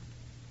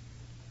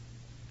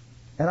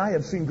 And I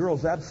have seen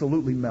girls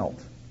absolutely melt.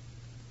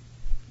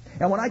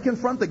 And when I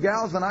confront the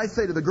gals and I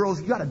say to the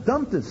girls, you got to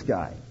dump this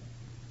guy.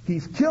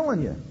 He's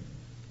killing you.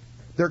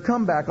 Their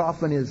comeback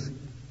often is,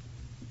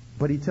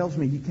 but he tells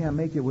me he can't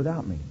make it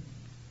without me.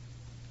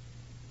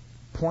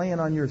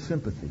 Playing on your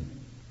sympathy.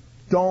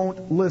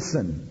 Don't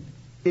listen.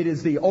 It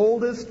is the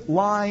oldest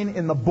line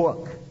in the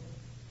book.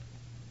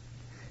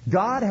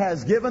 God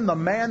has given the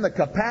man the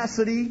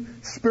capacity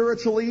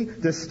spiritually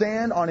to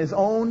stand on his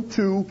own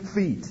 2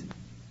 feet.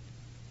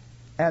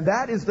 And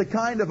that is the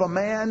kind of a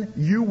man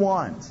you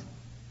want.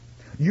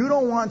 You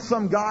don't want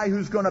some guy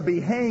who's going to be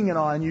hanging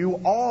on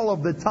you all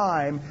of the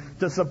time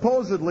to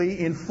supposedly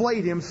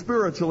inflate him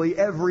spiritually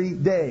every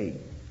day.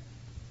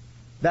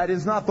 That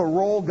is not the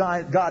role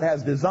God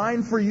has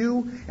designed for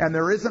you, and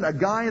there isn't a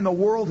guy in the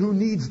world who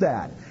needs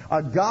that.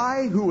 A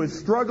guy who is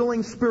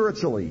struggling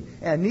spiritually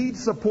and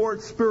needs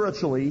support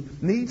spiritually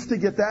needs to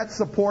get that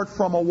support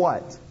from a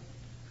what?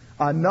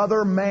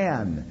 Another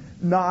man,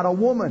 not a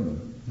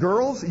woman.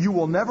 Girls, you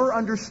will never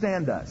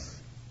understand us.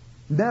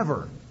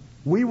 Never.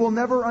 We will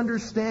never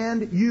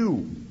understand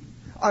you.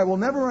 I will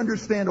never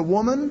understand a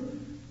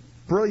woman.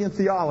 Brilliant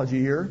theology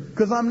here,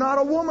 because I'm not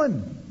a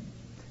woman.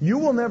 You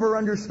will never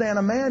understand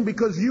a man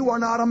because you are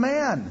not a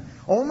man.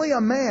 Only a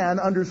man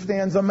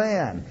understands a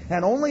man.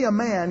 And only a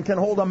man can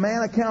hold a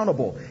man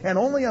accountable. And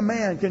only a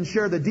man can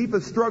share the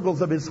deepest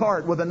struggles of his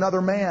heart with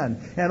another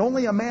man. And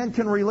only a man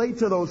can relate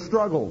to those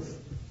struggles.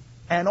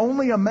 And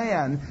only a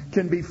man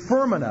can be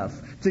firm enough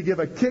to give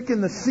a kick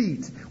in the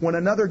seat when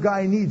another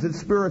guy needs it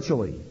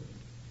spiritually.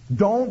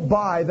 Don't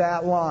buy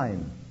that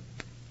line.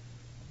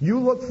 You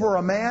look for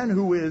a man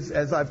who is,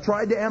 as I've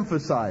tried to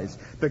emphasize,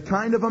 the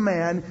kind of a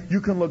man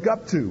you can look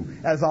up to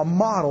as a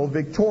model,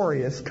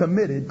 victorious,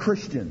 committed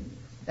Christian.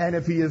 And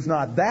if he is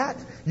not that,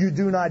 you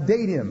do not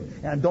date him.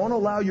 And don't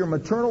allow your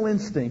maternal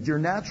instinct, your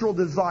natural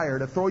desire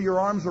to throw your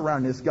arms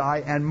around this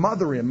guy and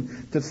mother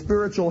him to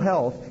spiritual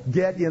health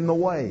get in the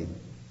way.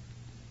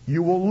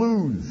 You will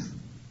lose.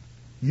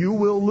 You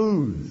will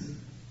lose.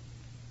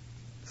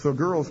 So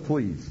girls,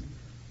 please,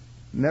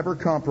 never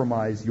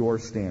compromise your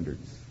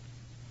standards.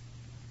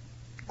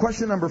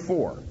 Question number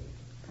 4.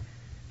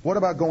 What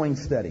about going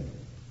steady?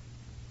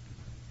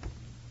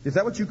 Is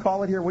that what you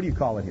call it here? What do you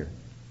call it here?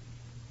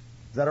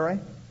 Is that all right?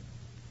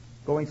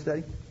 Going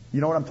steady? You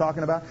know what I'm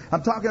talking about?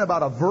 I'm talking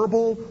about a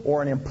verbal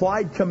or an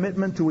implied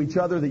commitment to each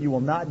other that you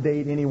will not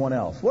date anyone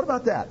else. What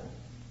about that?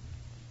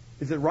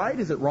 Is it right?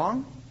 Is it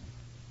wrong?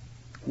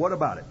 What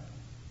about it?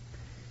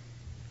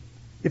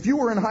 If you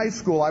were in high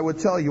school, I would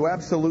tell you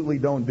absolutely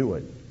don't do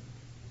it.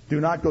 Do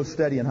not go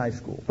steady in high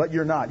school. But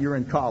you're not. You're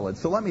in college.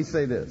 So let me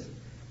say this.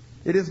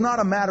 It is not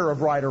a matter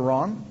of right or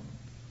wrong.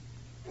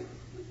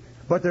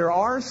 But there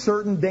are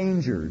certain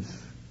dangers.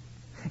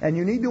 And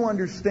you need to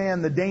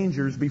understand the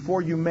dangers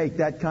before you make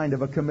that kind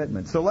of a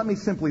commitment. So let me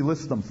simply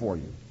list them for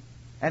you.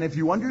 And if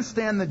you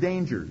understand the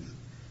dangers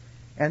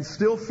and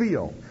still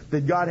feel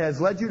that God has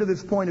led you to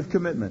this point of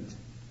commitment,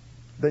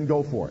 then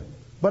go for it.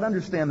 But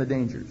understand the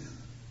dangers.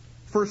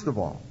 First of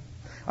all,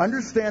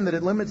 understand that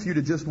it limits you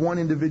to just one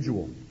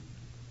individual.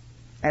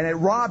 And it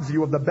robs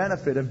you of the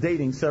benefit of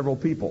dating several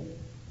people.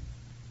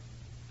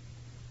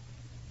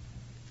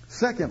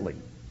 Secondly,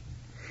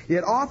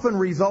 it often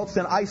results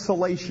in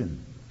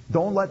isolation.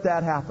 Don't let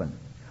that happen.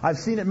 I've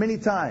seen it many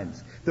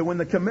times that when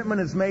the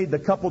commitment is made, the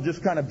couple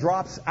just kind of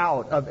drops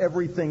out of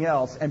everything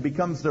else and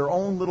becomes their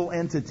own little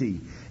entity.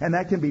 And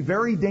that can be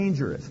very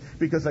dangerous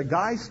because a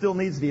guy still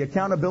needs the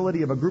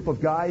accountability of a group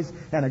of guys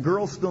and a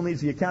girl still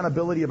needs the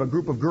accountability of a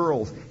group of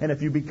girls. And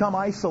if you become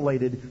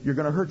isolated, you're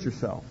going to hurt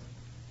yourself.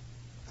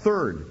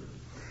 Third,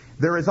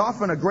 there is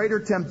often a greater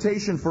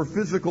temptation for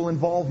physical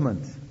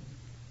involvement.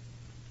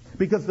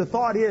 Because the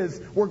thought is,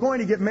 we're going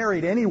to get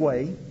married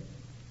anyway.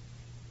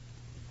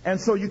 And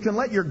so you can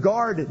let your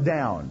guard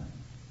down.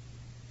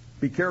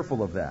 Be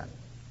careful of that.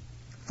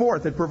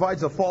 Fourth, it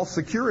provides a false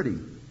security.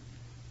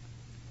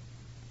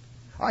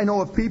 I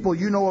know of people,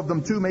 you know of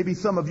them too, maybe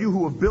some of you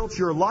who have built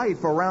your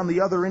life around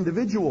the other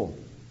individual.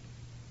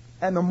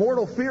 And the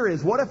mortal fear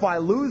is, what if I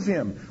lose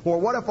him? Or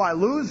what if I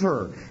lose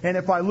her? And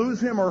if I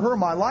lose him or her,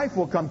 my life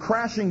will come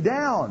crashing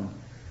down.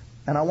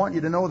 And I want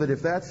you to know that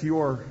if that's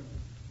your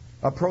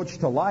approach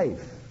to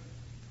life,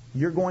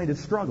 you're going to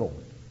struggle.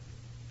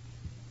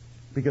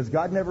 Because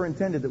God never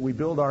intended that we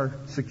build our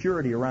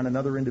security around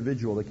another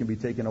individual that can be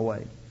taken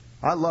away.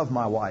 I love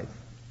my wife.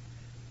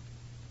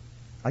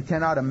 I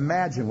cannot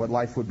imagine what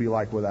life would be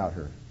like without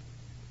her.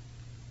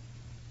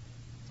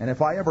 And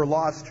if I ever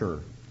lost her,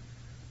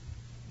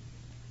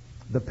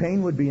 The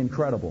pain would be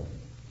incredible.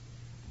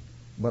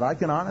 But I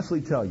can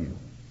honestly tell you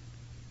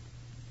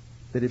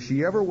that if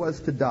she ever was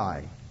to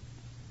die,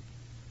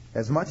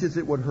 as much as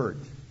it would hurt,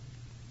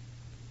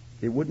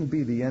 it wouldn't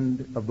be the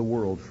end of the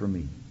world for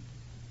me.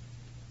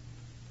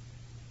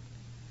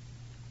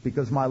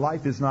 Because my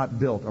life is not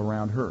built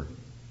around her.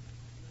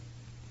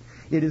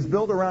 It is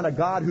built around a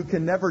God who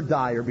can never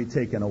die or be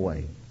taken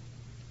away.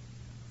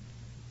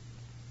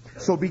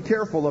 So be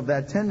careful of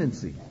that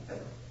tendency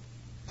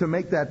to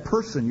make that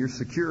person your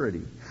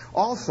security.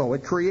 Also,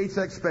 it creates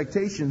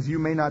expectations you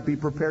may not be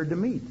prepared to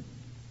meet.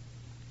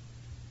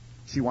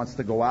 She wants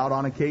to go out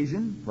on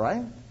occasion,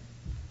 right?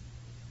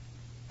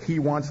 He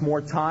wants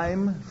more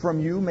time from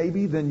you,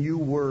 maybe, than you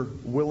were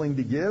willing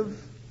to give.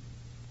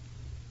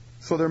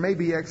 So there may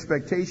be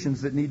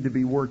expectations that need to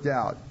be worked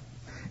out.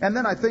 And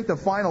then I think the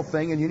final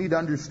thing, and you need to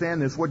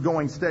understand this, what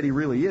going steady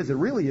really is, it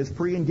really is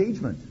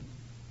pre-engagement.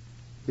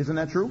 Isn't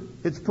that true?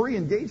 It's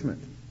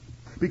pre-engagement.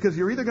 Because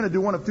you're either going to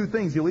do one of two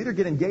things. You'll either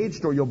get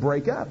engaged or you'll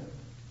break up.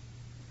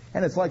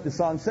 And it's like the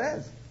song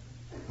says,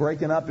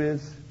 breaking up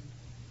is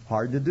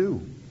hard to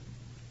do.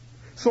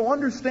 So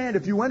understand,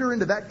 if you enter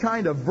into that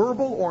kind of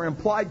verbal or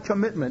implied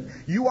commitment,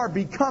 you are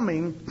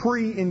becoming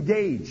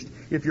pre-engaged.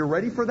 If you're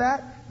ready for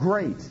that,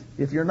 great.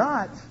 If you're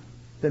not,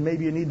 then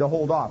maybe you need to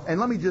hold off. And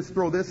let me just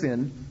throw this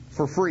in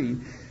for free.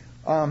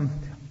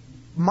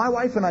 My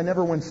wife and I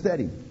never went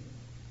steady.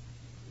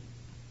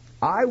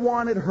 I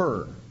wanted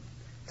her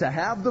to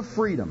have the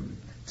freedom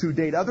to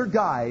date other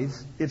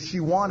guys if she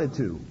wanted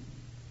to.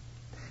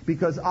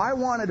 Because I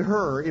wanted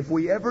her, if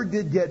we ever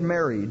did get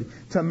married,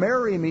 to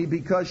marry me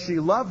because she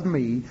loved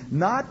me,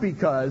 not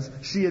because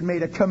she had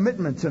made a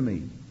commitment to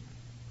me.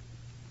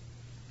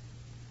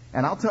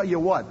 And I'll tell you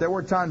what, there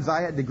were times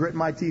I had to grit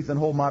my teeth and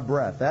hold my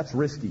breath. That's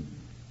risky.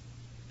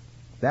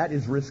 That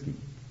is risky.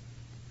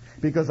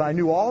 Because I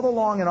knew all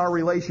along in our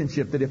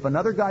relationship that if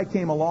another guy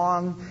came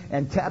along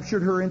and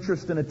captured her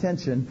interest and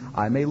attention,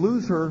 I may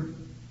lose her.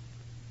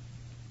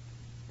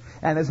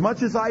 And as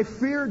much as I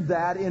feared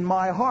that in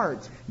my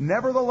heart,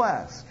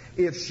 nevertheless,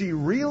 if she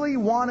really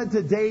wanted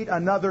to date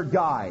another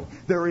guy,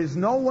 there is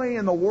no way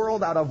in the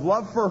world out of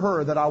love for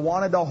her that I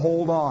wanted to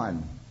hold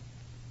on.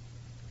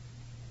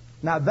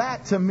 Now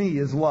that to me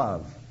is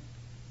love.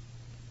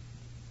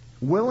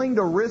 Willing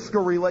to risk a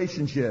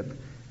relationship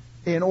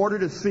in order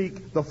to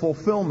seek the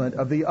fulfillment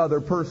of the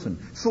other person.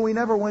 So we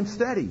never went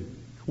steady.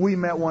 We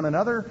met one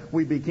another.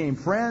 We became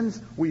friends.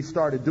 We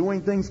started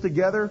doing things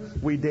together.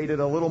 We dated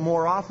a little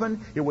more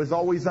often. It was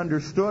always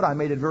understood. I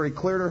made it very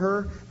clear to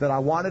her that I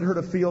wanted her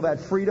to feel that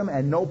freedom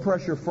and no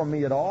pressure from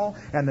me at all.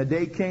 And the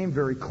day came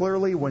very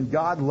clearly when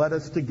God led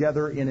us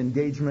together in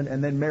engagement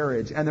and then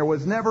marriage. And there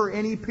was never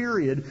any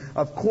period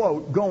of,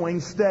 quote, going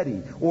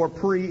steady or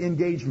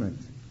pre-engagement.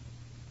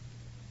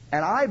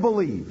 And I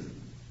believe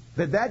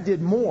that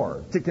did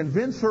more to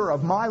convince her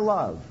of my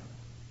love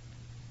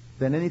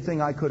than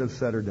anything I could have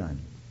said or done.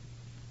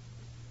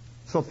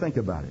 So think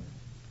about it.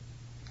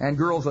 And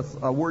girls,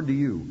 a word to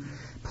you.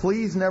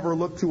 Please never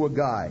look to a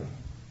guy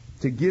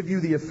to give you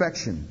the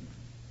affection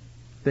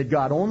that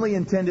God only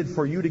intended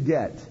for you to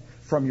get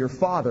from your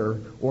father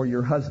or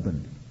your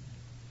husband.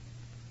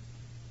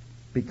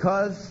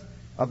 Because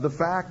of the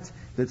fact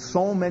that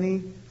so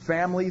many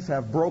families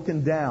have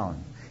broken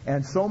down,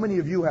 and so many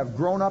of you have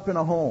grown up in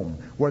a home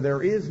where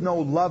there is no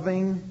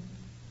loving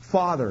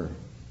father.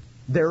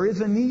 There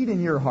is a need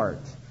in your heart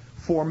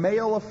for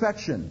male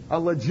affection, a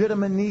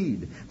legitimate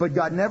need. But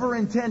God never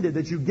intended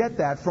that you get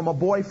that from a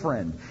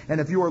boyfriend.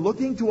 And if you are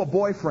looking to a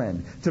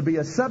boyfriend to be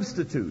a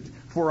substitute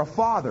for a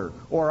father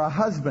or a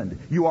husband,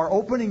 you are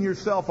opening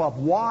yourself up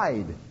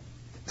wide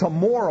to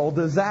moral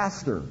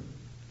disaster.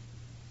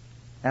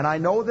 And I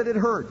know that it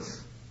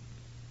hurts.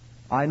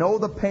 I know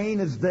the pain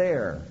is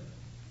there.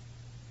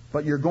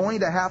 But you're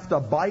going to have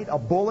to bite a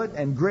bullet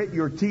and grit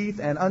your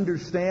teeth and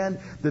understand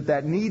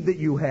that need that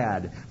you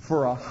had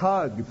for a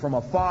hug from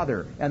a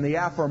father and the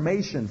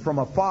affirmation from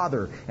a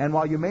father, and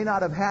while you may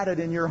not have had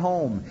it in your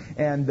home,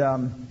 and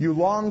you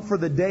long for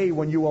the day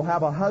when you will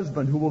have a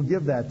husband who will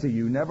give that to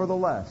you,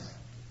 nevertheless,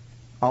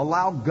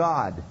 allow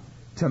God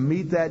to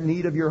meet that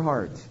need of your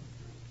heart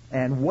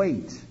and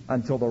wait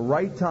until the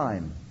right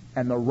time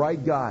and the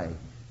right guy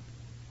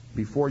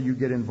before you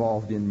get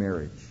involved in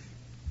marriage.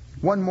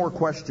 One more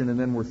question and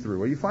then we're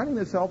through. Are you finding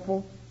this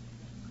helpful?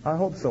 I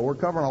hope so. We're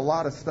covering a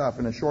lot of stuff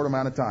in a short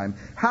amount of time.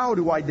 How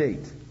do I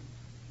date?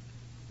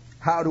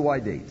 How do I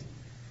date?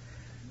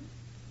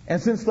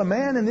 And since the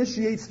man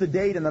initiates the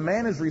date and the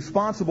man is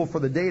responsible for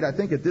the date, I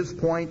think at this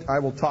point I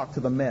will talk to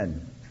the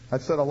men.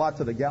 I've said a lot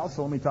to the gals,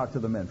 so let me talk to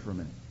the men for a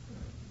minute.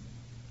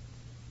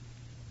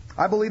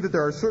 I believe that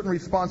there are certain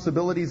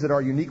responsibilities that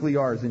are uniquely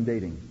ours in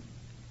dating.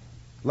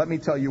 Let me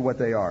tell you what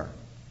they are.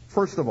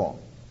 First of all,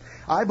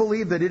 I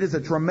believe that it is a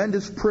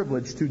tremendous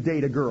privilege to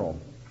date a girl.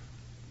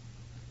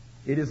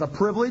 It is a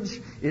privilege,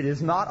 it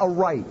is not a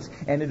right,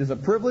 and it is a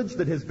privilege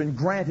that has been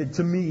granted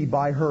to me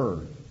by her.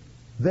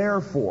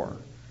 Therefore,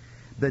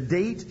 The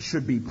date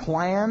should be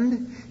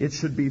planned, it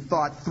should be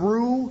thought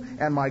through,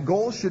 and my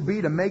goal should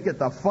be to make it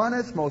the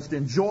funnest, most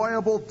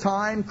enjoyable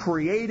time,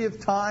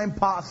 creative time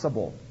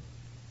possible.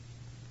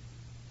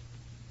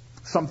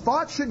 Some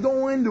thought should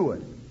go into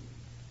it.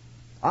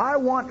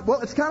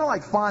 It's kind of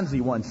like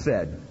Fonzie once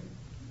said.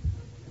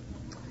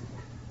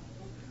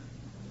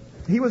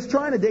 He was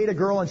trying to date a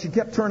girl and she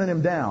kept turning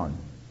him down.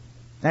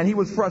 And he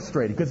was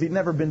frustrated because he'd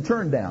never been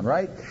turned down,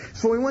 right?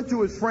 So he went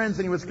to his friends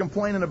and he was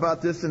complaining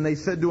about this, and they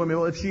said to him,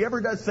 well, if she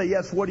ever does say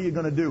yes, what are you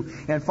going to do?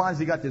 And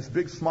Fonzie got this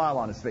big smile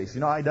on his face.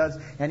 You know how he does?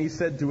 And he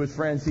said to his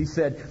friends, he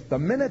said, the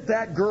minute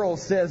that girl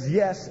says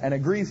yes and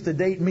agrees to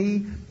date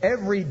me,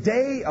 every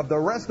day of the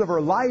rest of her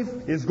life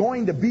is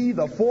going to be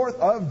the 4th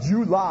of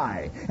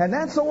July. And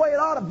that's the way it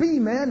ought to be,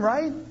 man,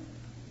 right?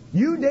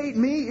 You date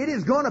me, it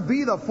is going to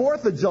be the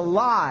 4th of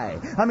July.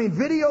 I mean,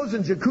 videos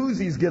and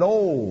jacuzzis get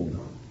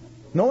old.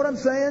 Know what I'm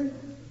saying?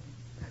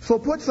 So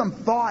put some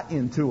thought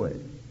into it.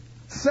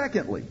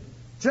 Secondly,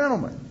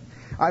 gentlemen,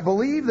 I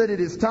believe that it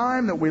is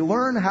time that we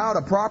learn how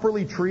to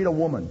properly treat a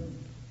woman.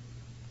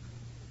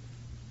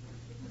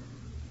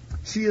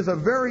 She is a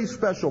very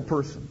special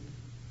person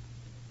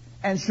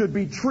and should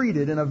be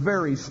treated in a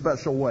very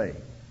special way.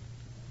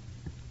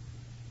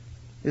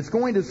 It's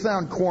going to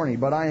sound corny,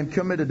 but I am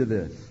committed to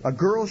this. A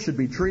girl should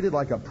be treated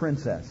like a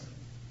princess.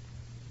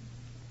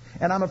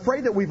 And I'm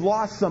afraid that we've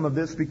lost some of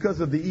this because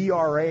of the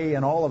ERA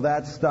and all of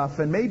that stuff.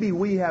 And maybe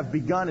we have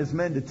begun as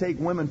men to take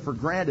women for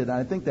granted. And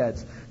I think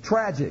that's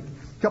tragic.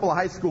 A couple of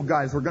high school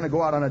guys were going to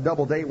go out on a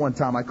double date one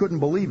time. I couldn't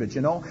believe it,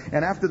 you know.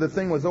 And after the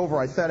thing was over,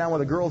 I sat down with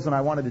the girls and I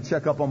wanted to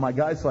check up on my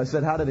guys. So I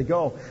said, how did it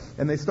go?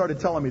 And they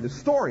started telling me the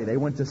story. They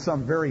went to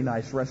some very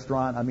nice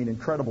restaurant. I mean,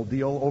 incredible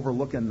deal,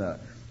 overlooking the,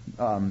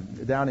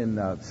 down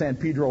in San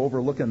Pedro,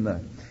 overlooking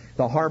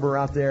the harbor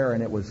out there.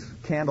 And it was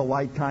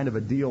candlelight kind of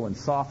a deal and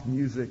soft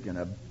music and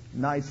a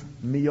nice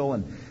meal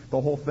and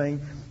the whole thing.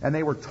 And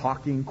they were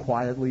talking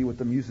quietly with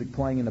the music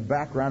playing in the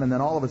background. And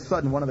then all of a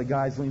sudden, one of the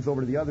guys leans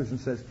over to the others and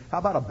says, how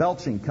about a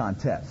belching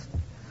contest?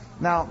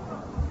 Now,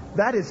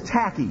 that is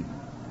tacky.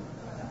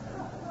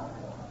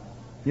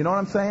 You know what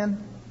I'm saying?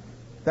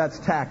 That's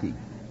tacky.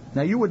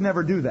 Now, you would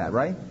never do that,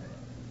 right?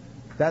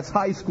 That's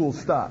high school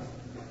stuff.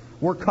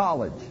 We're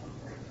college.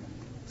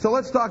 So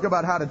let's talk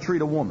about how to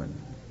treat a woman.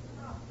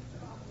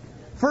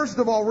 First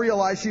of all,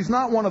 realize she's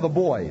not one of the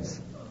boys.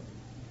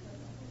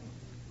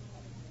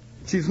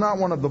 She's not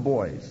one of the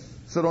boys,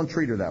 so don't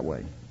treat her that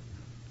way.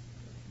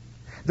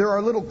 There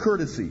are little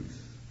courtesies.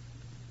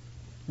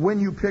 When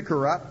you pick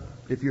her up,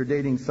 if you're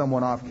dating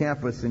someone off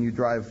campus and you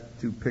drive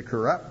to pick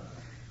her up,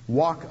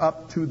 walk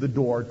up to the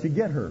door to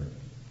get her.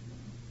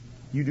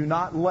 You do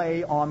not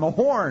lay on the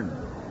horn.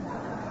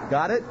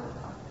 Got it?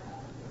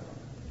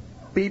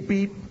 Beep,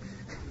 beep.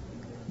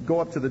 Go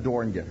up to the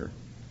door and get her.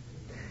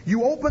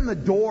 You open the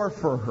door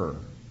for her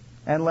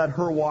and let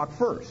her walk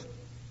first.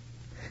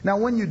 Now,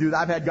 when you do that,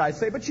 I've had guys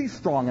say, but she's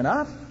strong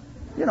enough.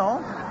 You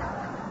know,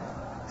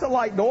 it's a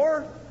light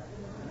door.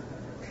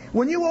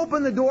 When you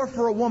open the door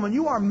for a woman,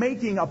 you are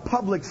making a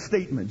public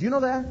statement. Do you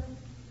know that?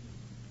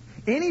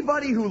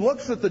 Anybody who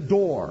looks at the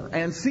door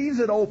and sees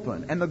it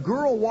open and the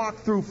girl walked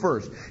through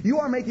first, you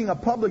are making a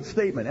public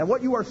statement. And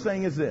what you are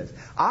saying is this: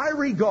 I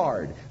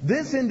regard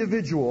this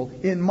individual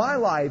in my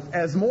life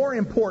as more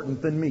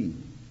important than me.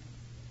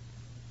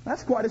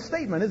 That's quite a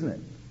statement, isn't it?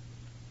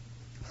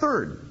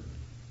 Third,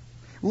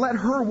 let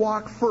her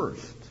walk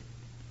first.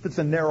 If it's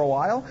a narrow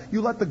aisle,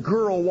 you let the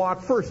girl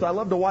walk first. I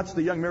love to watch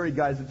the young married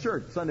guys at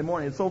church Sunday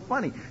morning. It's so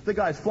funny. The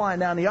guy's flying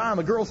down the aisle and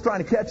the girl's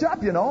trying to catch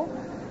up, you know.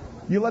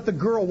 You let the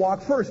girl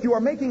walk first. You are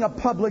making a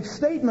public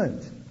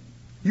statement.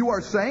 You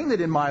are saying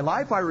that in my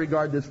life I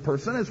regard this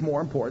person as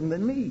more important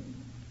than me.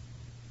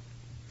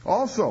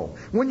 Also,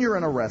 when you're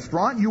in a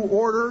restaurant, you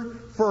order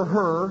for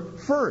her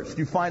first.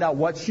 You find out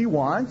what she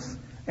wants,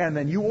 and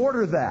then you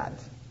order that.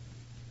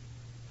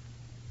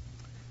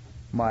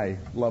 My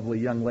lovely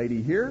young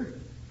lady here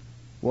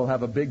will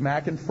have a Big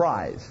Mac and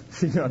fries.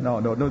 No,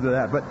 don't do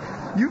that. But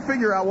you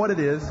figure out what it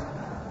is,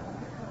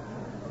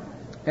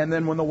 and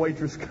then when the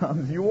waitress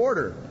comes, you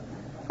order.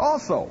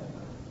 Also,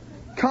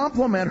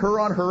 compliment her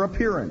on her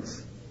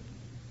appearance.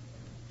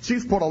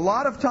 She's put a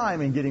lot of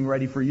time in getting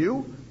ready for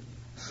you,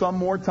 some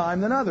more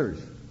time than others.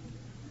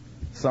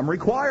 Some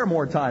require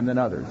more time than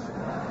others.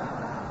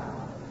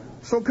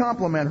 So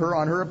compliment her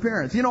on her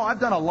appearance. You know, I've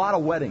done a lot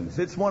of weddings.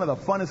 It's one of the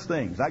funnest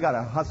things. I got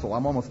to hustle.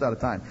 I'm almost out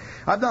of time.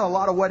 I've done a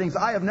lot of weddings.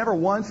 I have never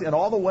once, in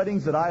all the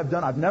weddings that I have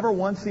done, I've never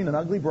once seen an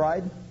ugly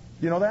bride.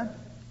 You know that?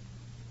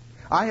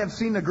 I have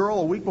seen the girl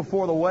a week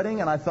before the wedding,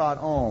 and I thought,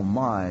 oh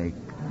my,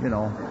 you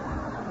know.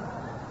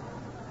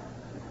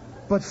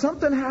 But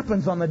something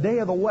happens on the day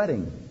of the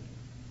wedding.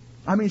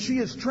 I mean, she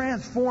is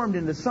transformed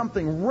into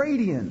something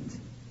radiant.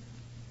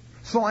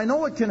 So I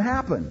know it can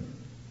happen.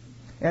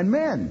 And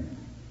men,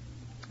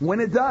 when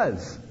it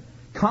does,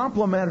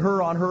 compliment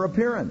her on her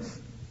appearance.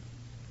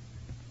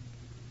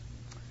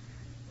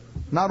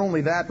 Not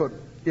only that, but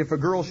if a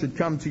girl should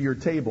come to your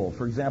table,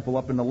 for example,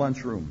 up in the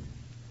lunchroom,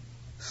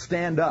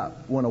 stand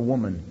up when a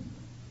woman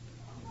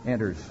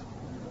enters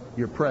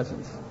your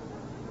presence.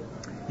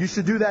 You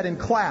should do that in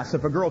class.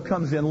 If a girl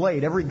comes in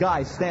late, every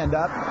guy stand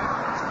up.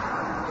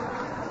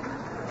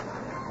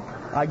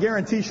 I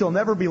guarantee she'll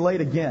never be late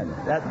again.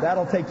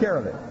 That'll take care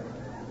of it.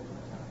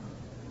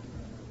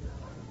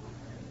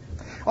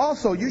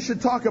 Also, you should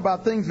talk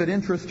about things that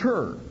interest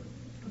her.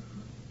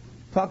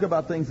 Talk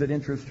about things that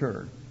interest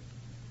her.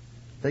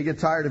 They get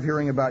tired of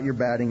hearing about your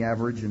batting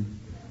average, and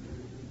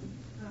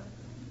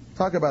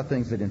talk about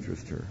things that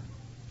interest her.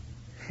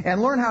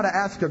 And learn how to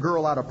ask a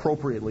girl out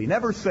appropriately.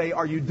 Never say,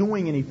 "Are you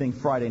doing anything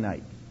Friday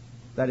night?"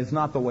 That is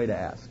not the way to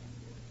ask.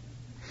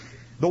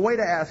 The way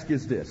to ask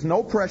is this.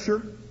 No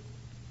pressure.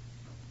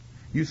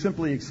 You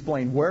simply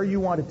explain where you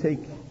want to take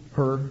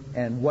her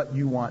and what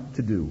you want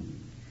to do.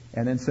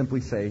 And then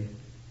simply say,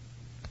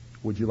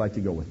 "Would you like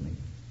to go with me?"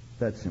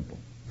 That's simple.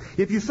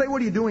 If you say,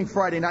 "What are you doing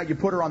Friday night?" you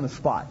put her on the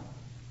spot.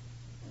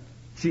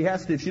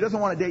 If she doesn't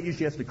want to date you,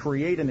 she has to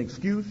create an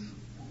excuse.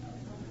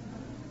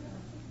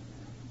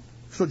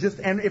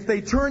 And if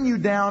they turn you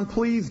down,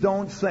 please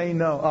don't say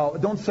no.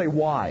 Don't say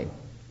why.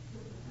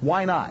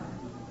 Why not?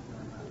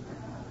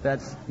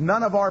 That's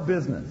none of our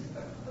business.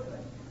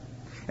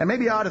 And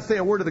maybe I ought to say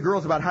a word to the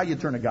girls about how you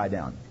turn a guy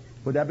down.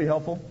 Would that be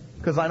helpful?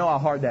 Because I know how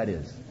hard that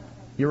is.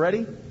 You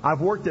ready?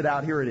 I've worked it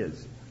out. Here it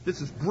is. This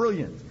is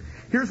brilliant.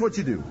 Here's what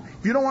you do.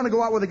 If you don't want to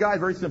go out with a guy,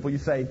 very simple. You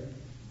say,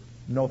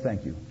 "No,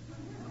 thank you."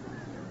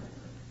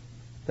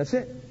 That's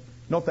it.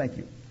 No, thank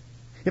you.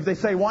 If they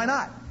say, "Why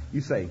not?"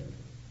 you say,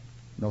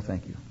 "No,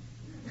 thank you."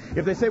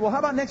 If they say, "Well, how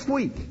about next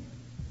week?"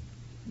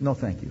 "No,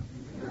 thank you."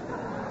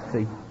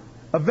 See?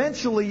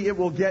 Eventually it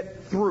will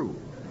get through.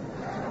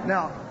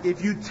 Now,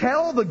 if you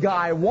tell the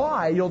guy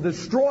why, you'll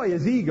destroy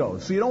his ego.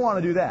 So you don't want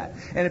to do that.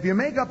 And if you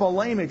make up a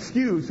lame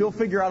excuse, he'll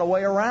figure out a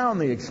way around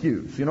the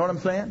excuse. You know what I'm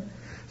saying?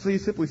 So you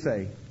simply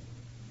say,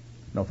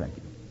 "No, thank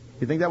you."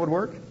 You think that would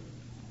work?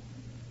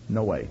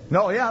 No way.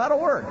 No, yeah,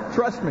 that'll work.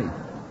 Trust me.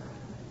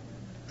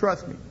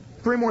 Trust me.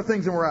 3 more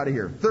things and we're out of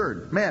here.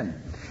 Third, men.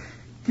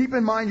 Keep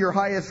in mind your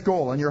highest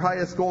goal. And your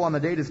highest goal on the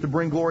date is to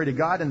bring glory to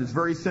God. And it's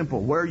very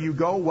simple. Where you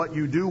go, what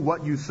you do,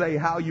 what you say,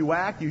 how you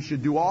act. You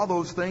should do all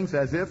those things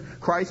as if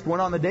Christ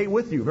went on the date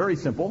with you. Very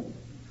simple.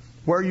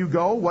 Where you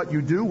go, what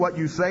you do, what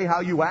you say, how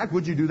you act.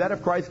 Would you do that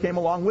if Christ came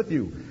along with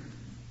you?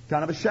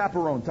 Kind of a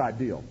chaperone type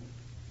deal.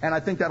 And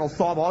I think that'll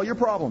solve all your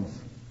problems.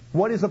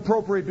 What is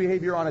appropriate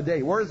behavior on a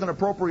date? Where is an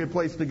appropriate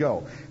place to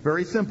go?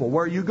 Very simple.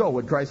 Where you go,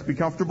 would Christ be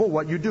comfortable?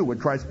 What you do, would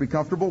Christ be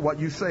comfortable? What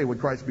you say, would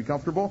Christ be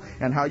comfortable?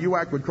 And how you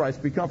act, would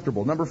Christ be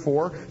comfortable? Number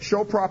 4,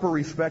 show proper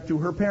respect to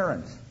her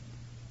parents.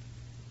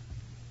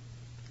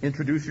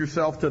 Introduce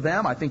yourself to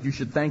them. I think you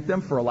should thank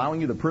them for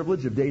allowing you the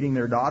privilege of dating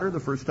their daughter the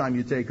first time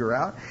you take her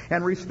out.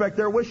 And respect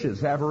their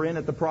wishes. Have her in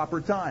at the proper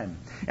time.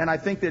 And I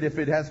think that if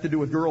it has to do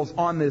with girls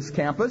on this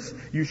campus,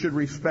 you should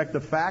respect the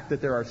fact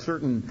that there are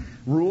certain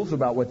rules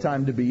about what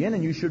time to be in,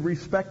 and you should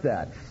respect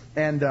that.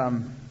 And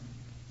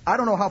I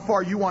don't know how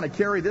far you want to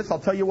carry this. I'll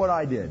tell you what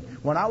I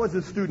did. When I was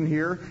a student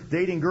here,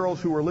 dating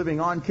girls who were living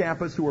on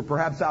campus, who were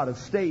perhaps out of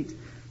state,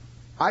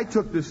 I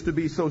took this to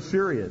be so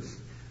serious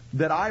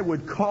that I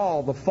would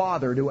call the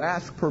father to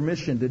ask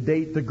permission to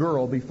date the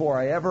girl before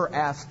I ever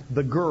asked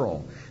the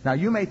girl. Now,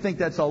 you may think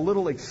that's a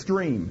little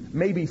extreme.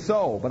 Maybe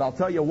so, but I'll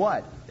tell you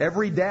what.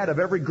 Every dad of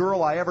every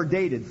girl I ever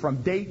dated,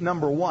 from date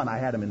number 1, I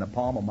had him in the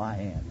palm of my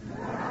hand.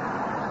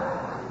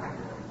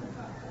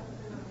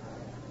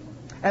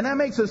 And that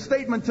makes a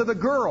statement to the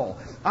girl.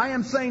 I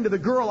am saying to the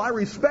girl, I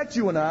respect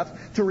you enough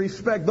to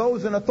respect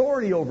those in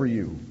authority over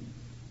you.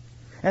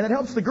 And it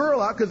helps the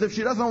girl out, because if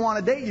she doesn't want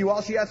to date you,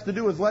 all she has to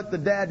do is let the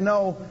dad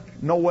know,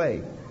 no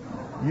way.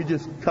 You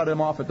just cut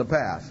him off at the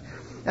pass.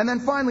 And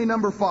then finally,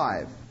 number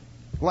 5.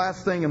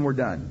 Last thing and we're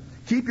done.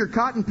 Keep your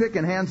cotton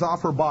picking hands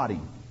off her body.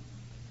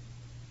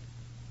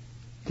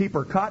 Keep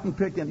your cotton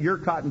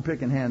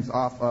picking hands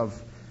off of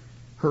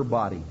her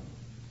body.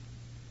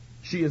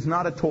 She is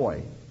not a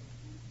toy.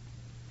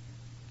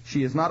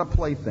 She is not a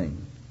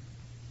plaything.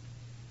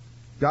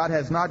 God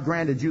has not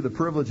granted you the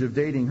privilege of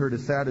dating her to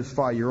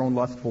satisfy your own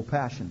lustful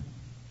passion.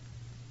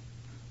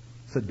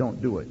 So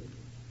don't do it.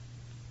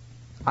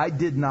 I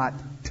did not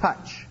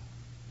touch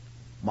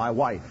my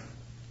wife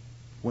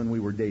when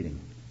we were dating.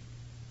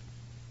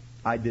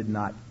 I did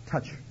not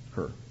touch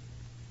her.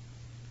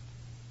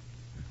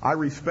 I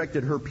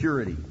respected her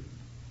purity.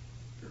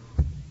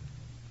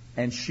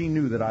 And she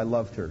knew that I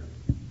loved her.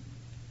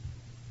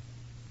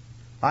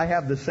 I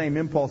have the same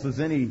impulse as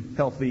any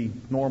healthy,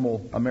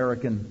 normal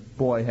American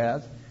boy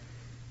has.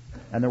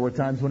 And there were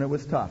times when it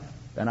was tough,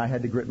 and I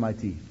had to grit my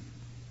teeth.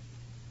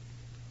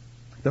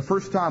 The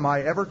first time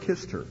I ever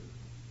kissed her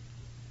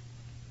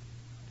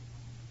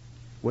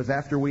was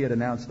after we had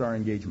announced our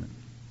engagement.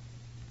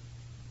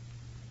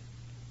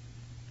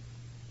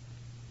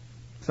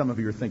 Some of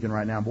you are thinking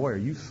right now, boy, are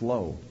you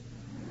slow.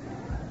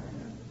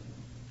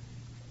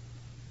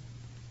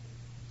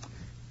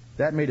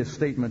 That made a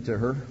statement to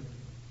her,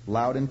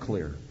 loud and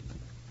clear.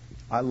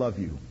 I love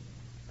you.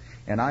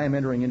 And I am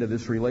entering into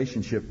this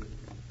relationship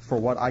for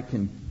what I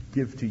can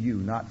give to you,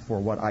 not for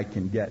what I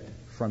can get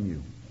from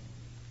you.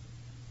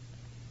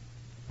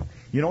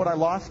 You know what I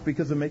lost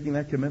because of making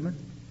that commitment?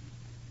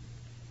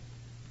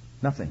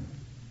 Nothing.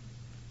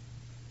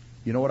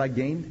 You know what I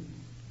gained?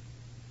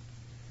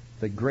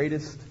 The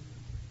greatest,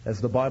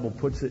 as the Bible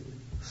puts it,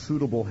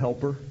 suitable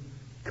helper,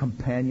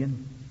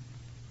 companion,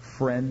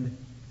 friend,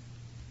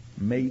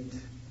 mate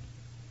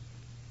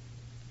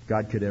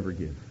God could ever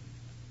give.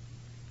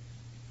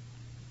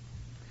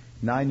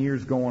 9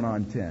 years going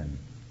on 10.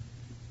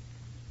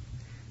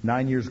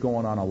 9 years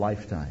going on a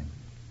lifetime.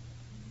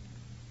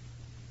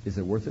 Is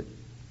it worth it?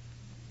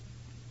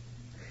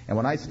 And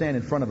when I stand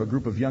in front of a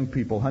group of young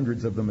people,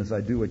 hundreds of them as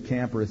I do at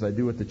camp or as I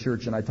do at the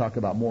church, and I talk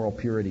about moral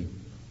purity,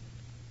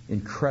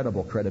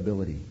 incredible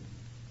credibility,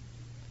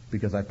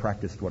 because I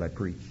practiced what I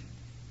preach.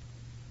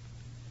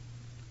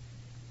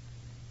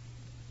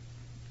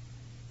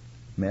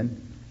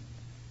 Men,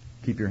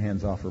 keep your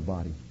hands off her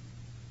body.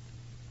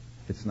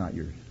 It's not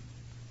yours.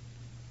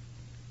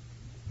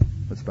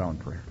 Let's bow in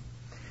prayer.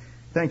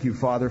 Thank you,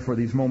 Father, for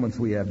these moments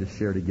we have to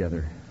share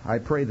together. I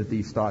pray that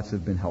these thoughts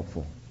have been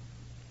helpful.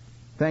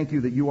 Thank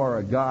you that you are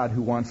a God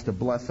who wants to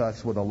bless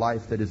us with a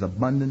life that is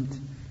abundant,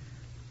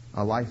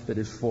 a life that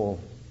is full.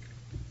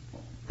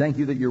 Thank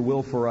you that your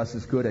will for us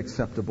is good,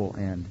 acceptable,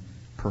 and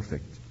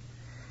perfect.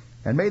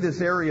 And may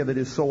this area that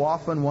is so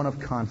often one of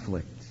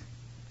conflict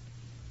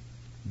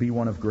be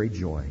one of great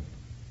joy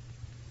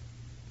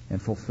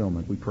and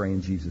fulfillment. We pray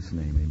in Jesus'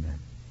 name, amen.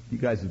 You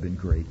guys have been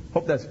great.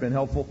 Hope that's been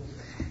helpful.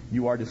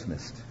 You are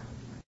dismissed.